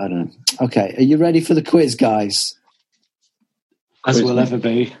 so I don't know. Okay, are you ready for the quiz, guys? As we'll ever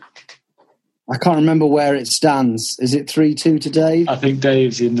be. I can't remember where it stands. Is it 3-2 to Dave? I think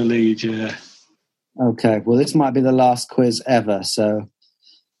Dave's in the lead, yeah. Okay, well, this might be the last quiz ever, so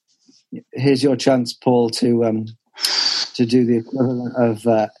here's your chance, Paul, to do the equivalent of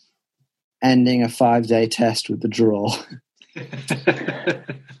ending a 5-day test with the draw.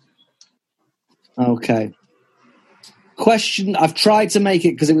 Okay. Question, I've tried to make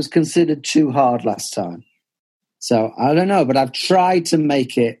it because it was considered too hard last time. So, I don't know, but I've tried to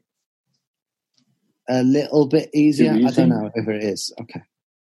make it a little bit easier. I don't know if it is. Okay.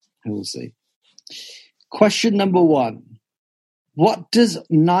 We'll see. Question number 1. What does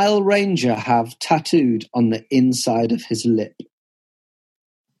Nile Ranger have tattooed on the inside of his lip?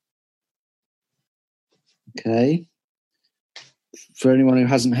 Okay. For anyone who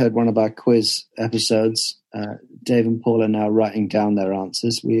hasn't heard one of our quiz episodes, Dave and Paul are now writing down their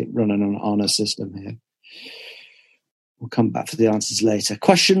answers. We're running an honour system here. We'll come back to the answers later.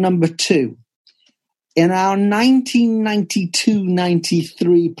 Question number 2. In our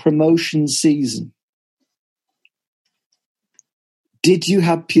 1992-93 promotion season, did you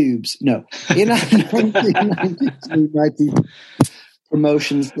have pubes? No. In our 1992-93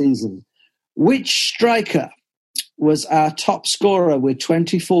 promotion season, which striker was our top scorer with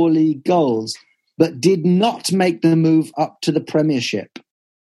 24 league goals but did not make the move up to the Premiership?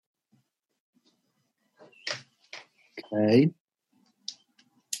 Okay.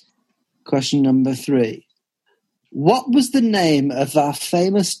 Question number 3. What was the name of our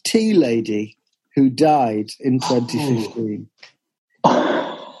famous tea lady who died in 2015?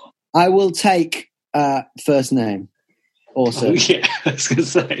 I will take first name also. Oh, yeah, I was going to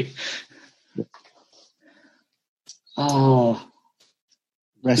say. Oh.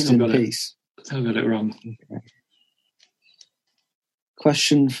 Rest in peace. I got it wrong. Okay.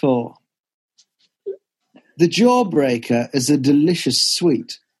 Question 4. The Jawbreaker is a delicious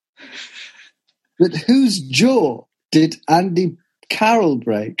sweet. But whose jaw did Andy Carroll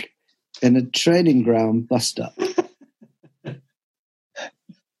break in a training ground bust-up?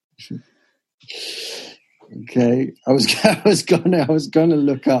 Okay, I was gonna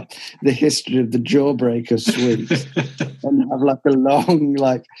look up the history of the Jawbreaker sweet and have like a long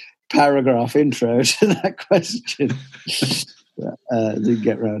paragraph intro to that question. Didn't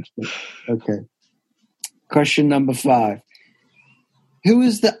get round to it. Okay. Question number 5. Who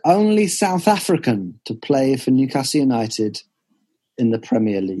is the only South African to play for Newcastle United in the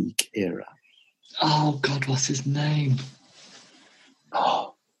Premier League era? Oh, God, what's his name?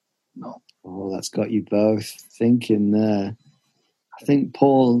 Oh, no. Oh, that's got you both thinking there. I think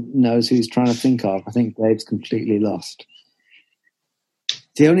Paul knows who he's trying to think of. I think Dave's completely lost.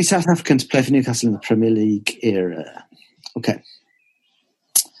 The only South African to play for Newcastle in the Premier League era. Okay.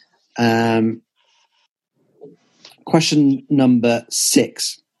 Question number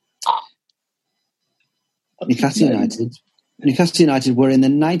 6. Newcastle United were in the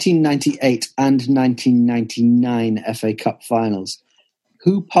 1998 and 1999 FA Cup finals.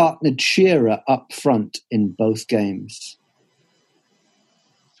 Who partnered Shearer up front in both games?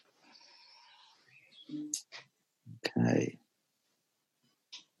 Okay.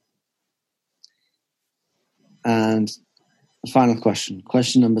 And Final question.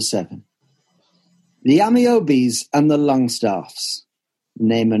 Question number 7. The Amiobies and the Longstaffs.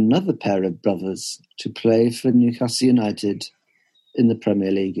 Name another pair of brothers to play for Newcastle United in the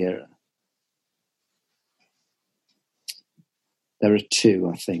Premier League era. There are 2,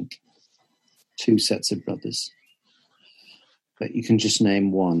 I think. 2 sets of brothers. But you can just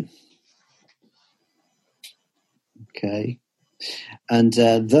name one. Okay. And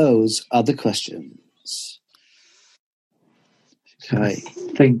those are the questions. Okay.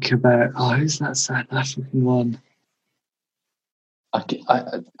 Think about, who's that South African one? I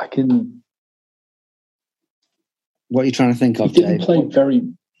can. What are you trying to think of, He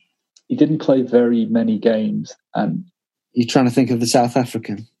didn't play very many games, and you're trying to think of the South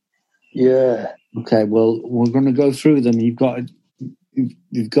African. Yeah. Okay. Well, we're going to go through them. You've got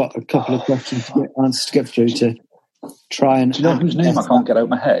a couple of questions answers to get through to try and. Do you know whose name I can't get out of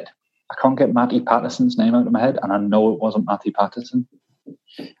my head? I can't get Matty Patterson's name out of my head, and I know it wasn't Matty Patterson.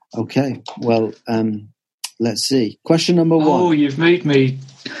 Okay. Well, let's see. Question number 1. Oh, you've made me.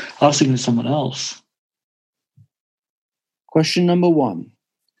 I was thinking of someone else. Question number 1.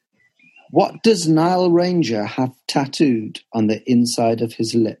 What does Nile Ranger have tattooed on the inside of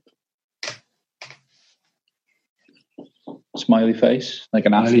his lip? Smiley face, like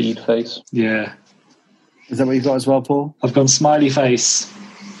an athlete face. Yeah. Is that what you've got as well, Paul? I've gone smiley face.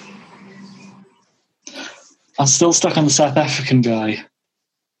 I'm still stuck on the South African guy.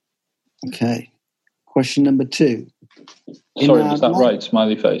 Okay. Question number 2. Sorry, was that right?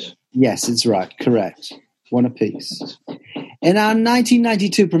 Smiley face? Yes, it's right. Correct. 1 apiece. In our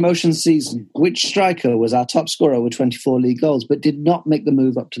 1992 promotion season, which striker was our top scorer with 24 league goals but did not make the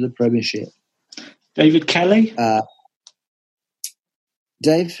move up to the Premiership? David Kelly?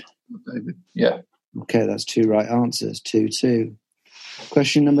 Dave? David. Yeah. Okay, that's 2 right answers. 2-2.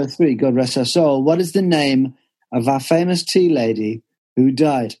 Question number 3. God rest her soul. What is the name of our famous tea lady who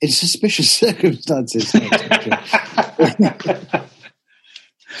died in suspicious circumstances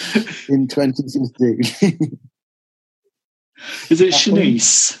in 2015? Is it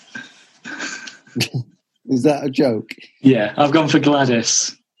Shanice? Is that a joke? Yeah, I've gone for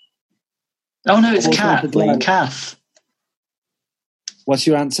Gladys. Oh no, it's Kath. What's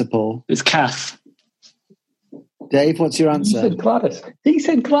your answer, Paul? It's Kath. Dave, what's your answer? He said Gladys. He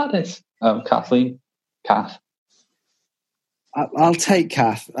said Gladys. Kathleen. Kath. I'll take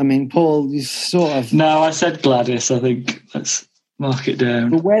Kath. I mean, Paul, you sort of... No, I said Gladys, I think. Let's mark it down.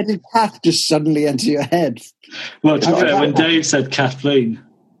 But where did Kath just suddenly enter your head? Well, to be fair, when Dave said Kathleen,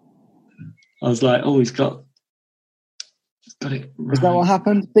 I was like, oh, he's got it right. Is that what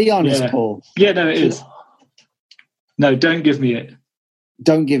happened? Be honest, Paul. Yeah, no, it is. No, don't give me it.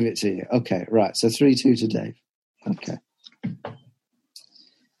 Don't give it to you. Okay, right. So 3-2 to Dave. Okay.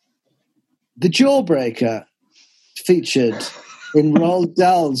 The Jawbreaker featured in Roald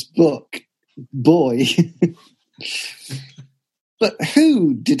Dahl's book, Boy. But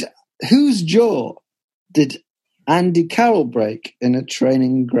whose jaw did Andy Carroll break in a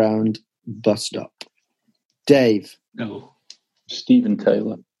training ground bus stop? Dave. No. Stephen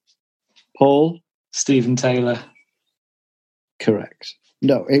Taylor. Paul. Stephen Taylor. Correct.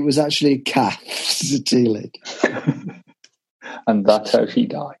 No, it was actually Kath Zatelid. And that's how she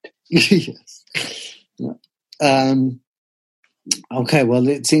died. Yes. Okay, well,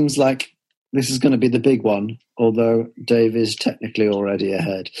 it seems like this is going to be the big one, although Dave is technically already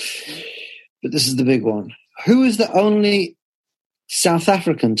ahead. But this is the big one. Who is the only South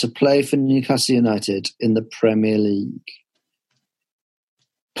African to play for Newcastle United in the Premier League?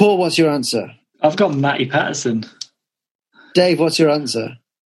 Paul, what's your answer? I've got Matty Patterson. Dave, what's your answer?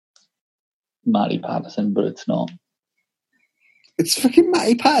 Matty Patterson, but it's not. It's fucking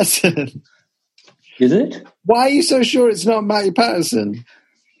Matty Patterson. Is it? Why are you so sure it's not Matty Patterson?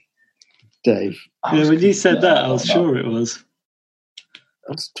 Dave. Yeah, when you said that, I was sure it was.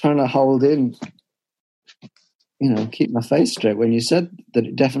 I was trying to hold in, keep my face straight when you said that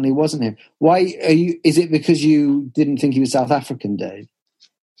it definitely wasn't him. Why are you? Is it because you didn't think he was South African, Dave?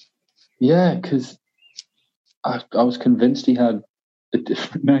 Yeah, because I was convinced he had a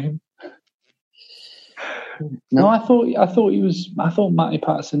different name. No, I thought he was. I thought Matty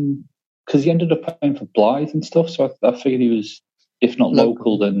Patterson, because he ended up playing for Blythe and stuff. So I figured he was, if not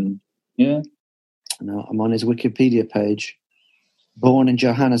local, then yeah. No, I'm on his Wikipedia page. Born in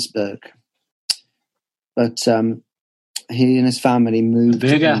Johannesburg, but he and his family moved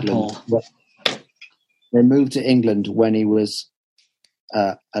to England. They moved to England when he was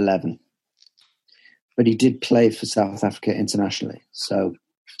 11, but he did play for South Africa internationally, so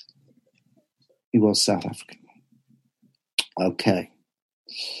he was South African. Okay.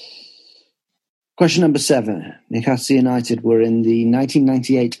 Question number 7. Newcastle United were in the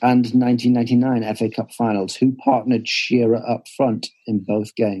 1998 and 1999 FA Cup finals. Who partnered Shearer up front in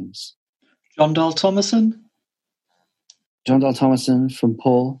both games? John Dahl Thomason? John Dahl Thomason from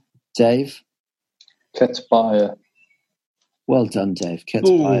Paul. Dave? Ketspire. Well done, Dave.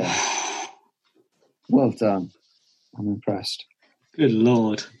 Ketspire. Well done. I'm impressed. Good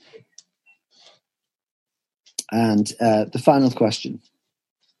Lord. And the final question.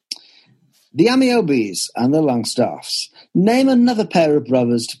 The Amiobis and the Longstaffs. Name another pair of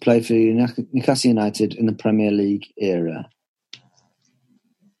brothers to play for Newcastle United in the Premier League era.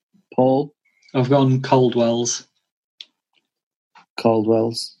 Paul? I've gone Caldwell's.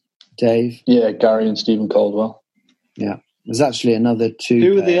 Caldwell's. Dave? Yeah, Gary and Stephen Caldwell. Yeah. There's actually another 2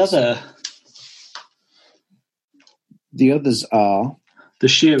 Who were pairs. the other? The others are... The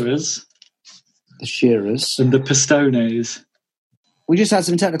Shearers. The Shearers. And the Pistones. We just had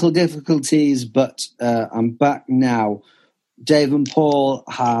some technical difficulties, but I'm back now. Dave and Paul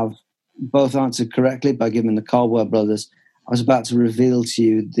have both answered correctly by giving the Caldwell brothers. I was about to reveal to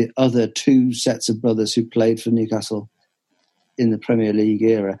you the other 2 sets of brothers who played for Newcastle in the Premier League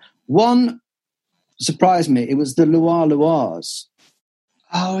era. One surprised me. It was the Luars.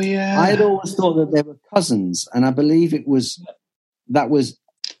 Oh, yeah. I had always thought that they were cousins, and I believe that was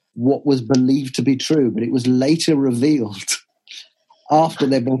what was believed to be true, but it was later revealed after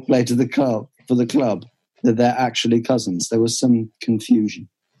they both played for the club that they're actually cousins. There was some confusion.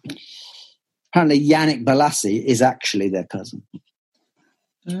 Apparently, Yannick Bolasie is actually their cousin.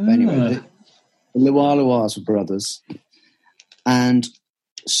 But anyway, the Luars were brothers. And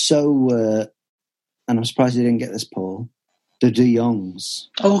so, and I'm surprised you didn't get this, Paul, the De Jongs.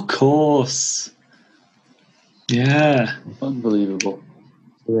 Oh, of course. Yeah. Unbelievable.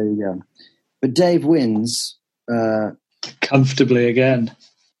 So there you go. But Dave wins. Comfortably again.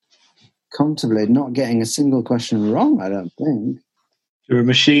 Comfortably, not getting a single question wrong, I don't think. You're a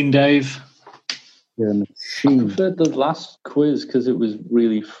machine, Dave. You're a machine. I preferred the last quiz because it was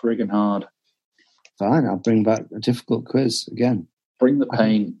really friggin' hard. Fine, I'll bring back a difficult quiz again. Bring the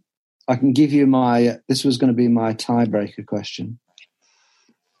pain. I can give you this was going to be my tiebreaker question.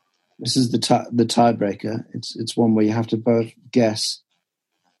 This is the tiebreaker. It's one where you have to both guess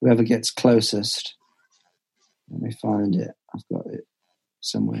whoever gets closest. Let me find it. I've got it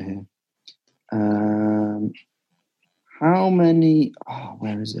somewhere here. How many... Oh,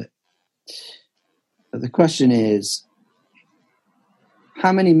 where is it? But the question is,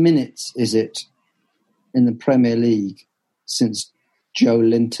 how many minutes is it in the Premier League since Joe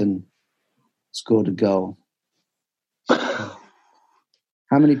Linton scored a goal? How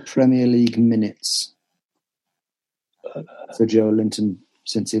many Premier League minutes for Joe Linton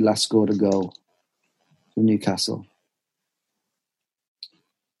since he last scored a goal for Newcastle?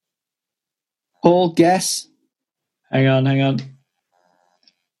 Paul, guess? Hang on.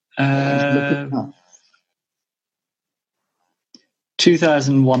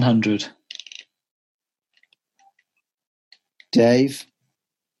 2,100. Dave?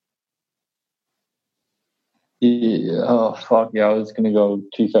 Yeah, oh, fuck yeah, I was going to go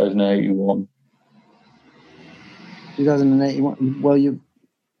 2081. 2081? Well,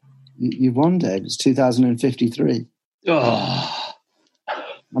 you've won, Dave. It's 2053. Oh.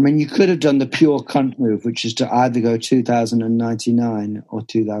 I mean, you could have done the pure cunt move, which is to either go 2099 or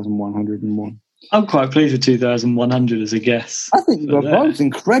 2101. I'm quite pleased with 2,100 as a guess. I think you were both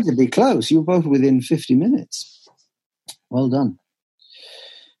incredibly close. You were both within 50 minutes. Well done.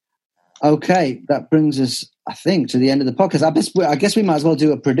 Okay, that brings us, I think, to the end of the podcast. I guess we might as well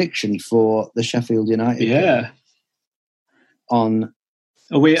do a prediction for the Sheffield United. Yeah. On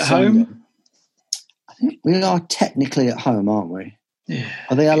Are we at Sunday. home? I think we are technically at home, aren't we? Yeah.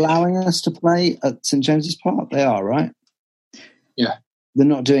 Are they allowing us to play at St James's Park? They are, right? Yeah. They're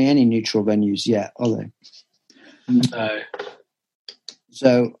not doing any neutral venues yet, are they? No.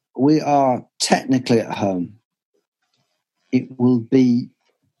 So we are technically at home. It will be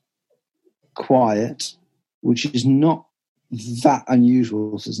quiet, which is not that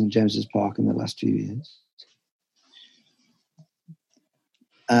unusual for St James's Park in the last few years.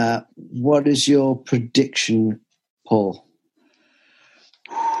 What is your prediction, Paul?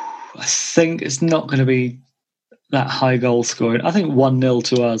 I think it's not going to be that high goal scoring. I think 1-0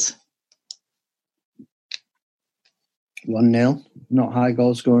 to us. 1-0, not high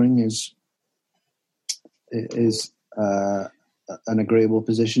goal scoring is an agreeable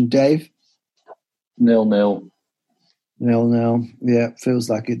position. Dave? 0-0. 0-0. Yeah, feels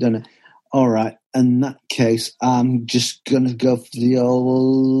like it, doesn't it? All right. In that case, I'm just going to go for the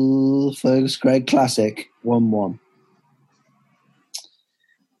old Fergus Craig classic, 1-1.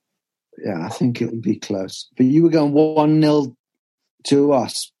 Yeah, I think it would be close. But you were going 1-0 to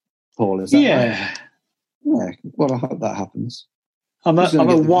us, Paul, is that right? Yeah, well, I hope that happens. I'm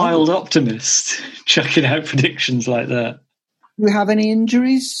a wild optimist, chucking out predictions like that. Do we have any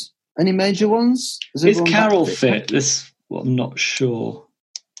injuries? Any major ones? Is Carroll fit? This, well, I'm not sure.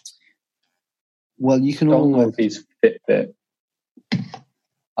 Well, you can don't know always... if he's fit.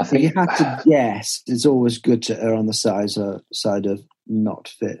 I think you have to guess. It's always good to err on the side of not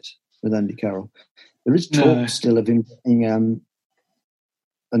fit with Andy Carroll. There is talk still of him getting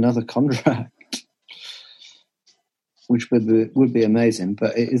another contract, which would be amazing.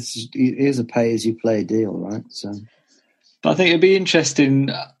 But it is a pay-as-you-play deal, right? So, but I think it'd be interesting.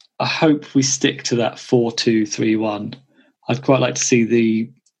 I hope we stick to that 4-2-3-1. I'd quite like to see the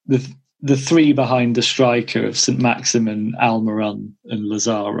three behind the striker of St. Maximin, Almiron and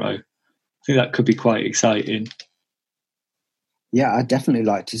Lazaro. I think that could be quite exciting. Yeah, I'd definitely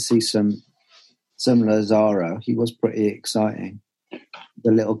like to see some Lazaro. He was pretty exciting.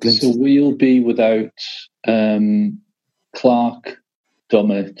 The little glimpse. So we'll be without Clark,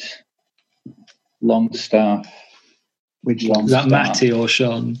 Dummett, Longstaff. Which Is that Matty or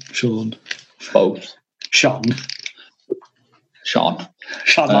Sean? Both. Sean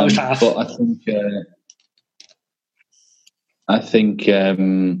Longstaff. But I think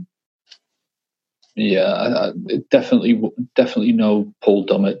definitely no Paul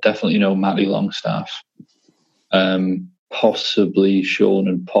Dummett, definitely no Matty Longstaff, possibly Sean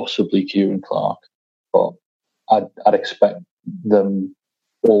and possibly Kieran Clark, but I'd expect them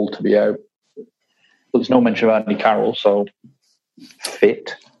all to be out. But there's no mention of Andy Carroll, so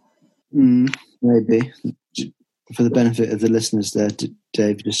fit. Maybe. For the benefit of the listeners there,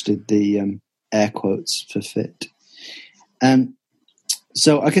 Dave just did the air quotes for fit.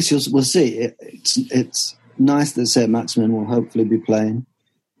 So I guess we'll see. It's nice that St. Maximin will hopefully be playing.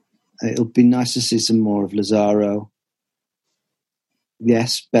 It'll be nice to see some more of Lazaro.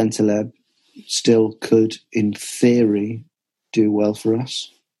 Yes, Bentaleb still could, in theory, do well for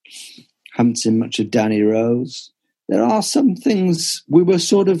us. Haven't seen much of Danny Rose. There are some things we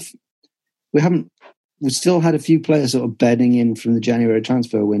still had a few players sort of bedding in from the January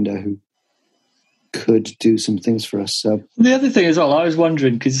transfer window who could do some things for us. So the other thing as well, I was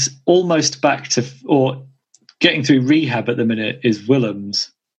wondering, because almost back to or getting through rehab at the minute is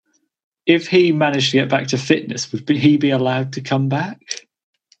Willems. If he managed to get back to fitness, would he be allowed to come back?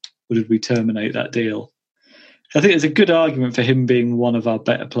 Or did we terminate that deal? I think there's a good argument for him being one of our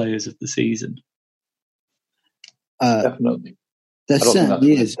better players of the season. Definitely. There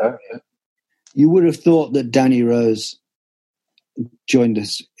certainly is. You would have thought that Danny Rose joined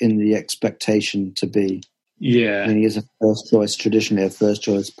us in the expectation to be. Yeah. I mean, he is traditionally a first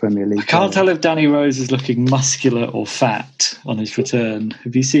choice Premier League. I can't tell if Danny Rose is looking muscular or fat on his return.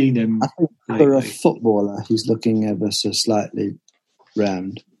 Have you seen him? I think for a footballer, he's looking ever so slightly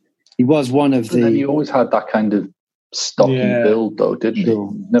round. He was one of the. And he always had that kind of stocky build, though, didn't he?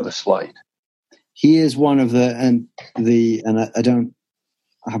 Never slight. He is one of and I don't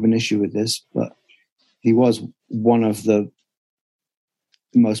have an issue with this, but he was one of the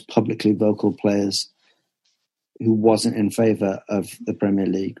most publicly vocal players who wasn't in favour of the Premier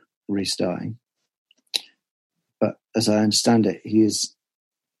League restarting. But as I understand it, he is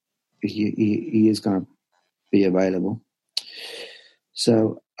going to be available.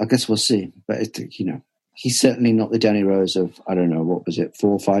 So I guess we'll see. But he's certainly not the Danny Rose of, I don't know, what was it,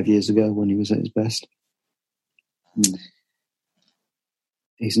 4 or 5 years ago when he was at his best.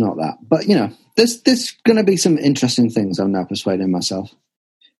 He's not that. But, there's going to be some interesting things, I'm now persuading myself,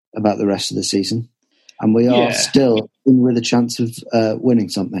 about the rest of the season. And we are still in with a chance of winning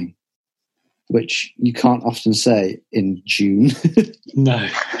something, which you can't often say in June. No,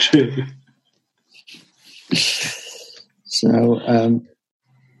 true. So,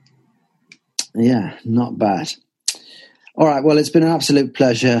 not bad. All right, well, it's been an absolute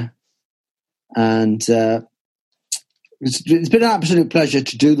pleasure. And it's been an absolute pleasure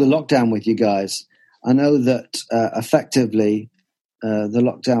to do the lockdown with you guys. I know that effectively the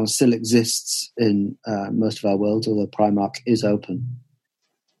lockdown still exists in most of our world, although Primark is open.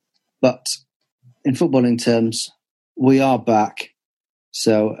 But in footballing terms, we are back.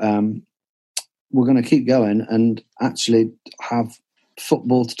 So we're going to keep going and actually have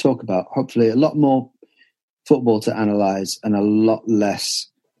football to talk about. Hopefully a lot more football to analyse and a lot less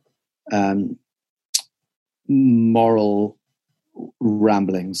moral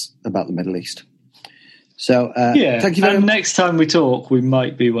ramblings about the Middle East. So thank you very much. Next time we talk, we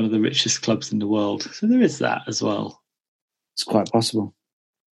might be one of the richest clubs in the world. So there is that as well. It's quite possible.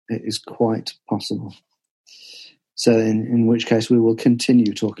 It is quite possible. So in which case we will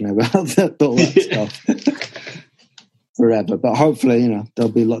continue talking about all that stuff forever. But hopefully,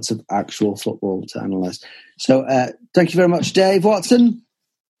 there'll be lots of actual football to analyse. So thank you very much, Dave Watson.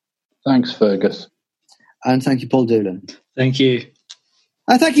 Thanks, Fergus. And thank you, Paul Doolan. Thank you.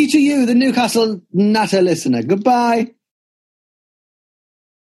 And thank you to you, the Newcastle Natter listener. Goodbye.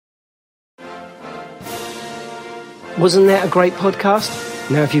 Wasn't that a great podcast?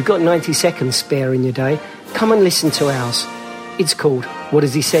 Now, if you've got 90 seconds spare in your day, come and listen to ours. It's called What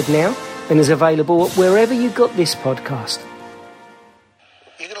Has He Said Now? And is available wherever you got this podcast.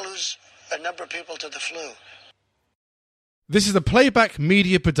 You're going to lose a number of people to the flu. This is a Playback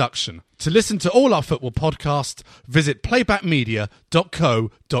Media production. To listen to all our football podcasts, visit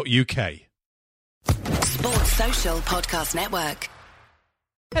playbackmedia.co.uk. Sports Social Podcast Network.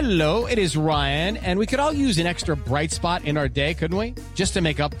 Hello, it is Ryan, and we could all use an extra bright spot in our day, couldn't we? Just to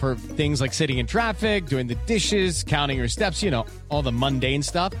make up for things like sitting in traffic, doing the dishes, counting your steps, all the mundane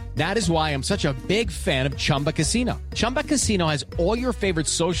stuff. That is why I'm such a big fan of Chumba Casino. Chumba Casino has all your favorite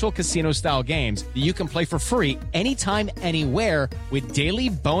social casino-style games that you can play for free anytime, anywhere with daily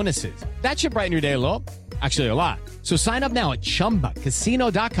bonuses. That should brighten your day a little. Actually, a lot. So sign up now at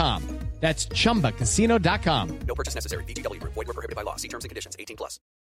ChumbaCasino.com. That's ChumbaCasino.com. No purchase necessary. VGW Group. Void where prohibited by law. See terms and conditions. 18+.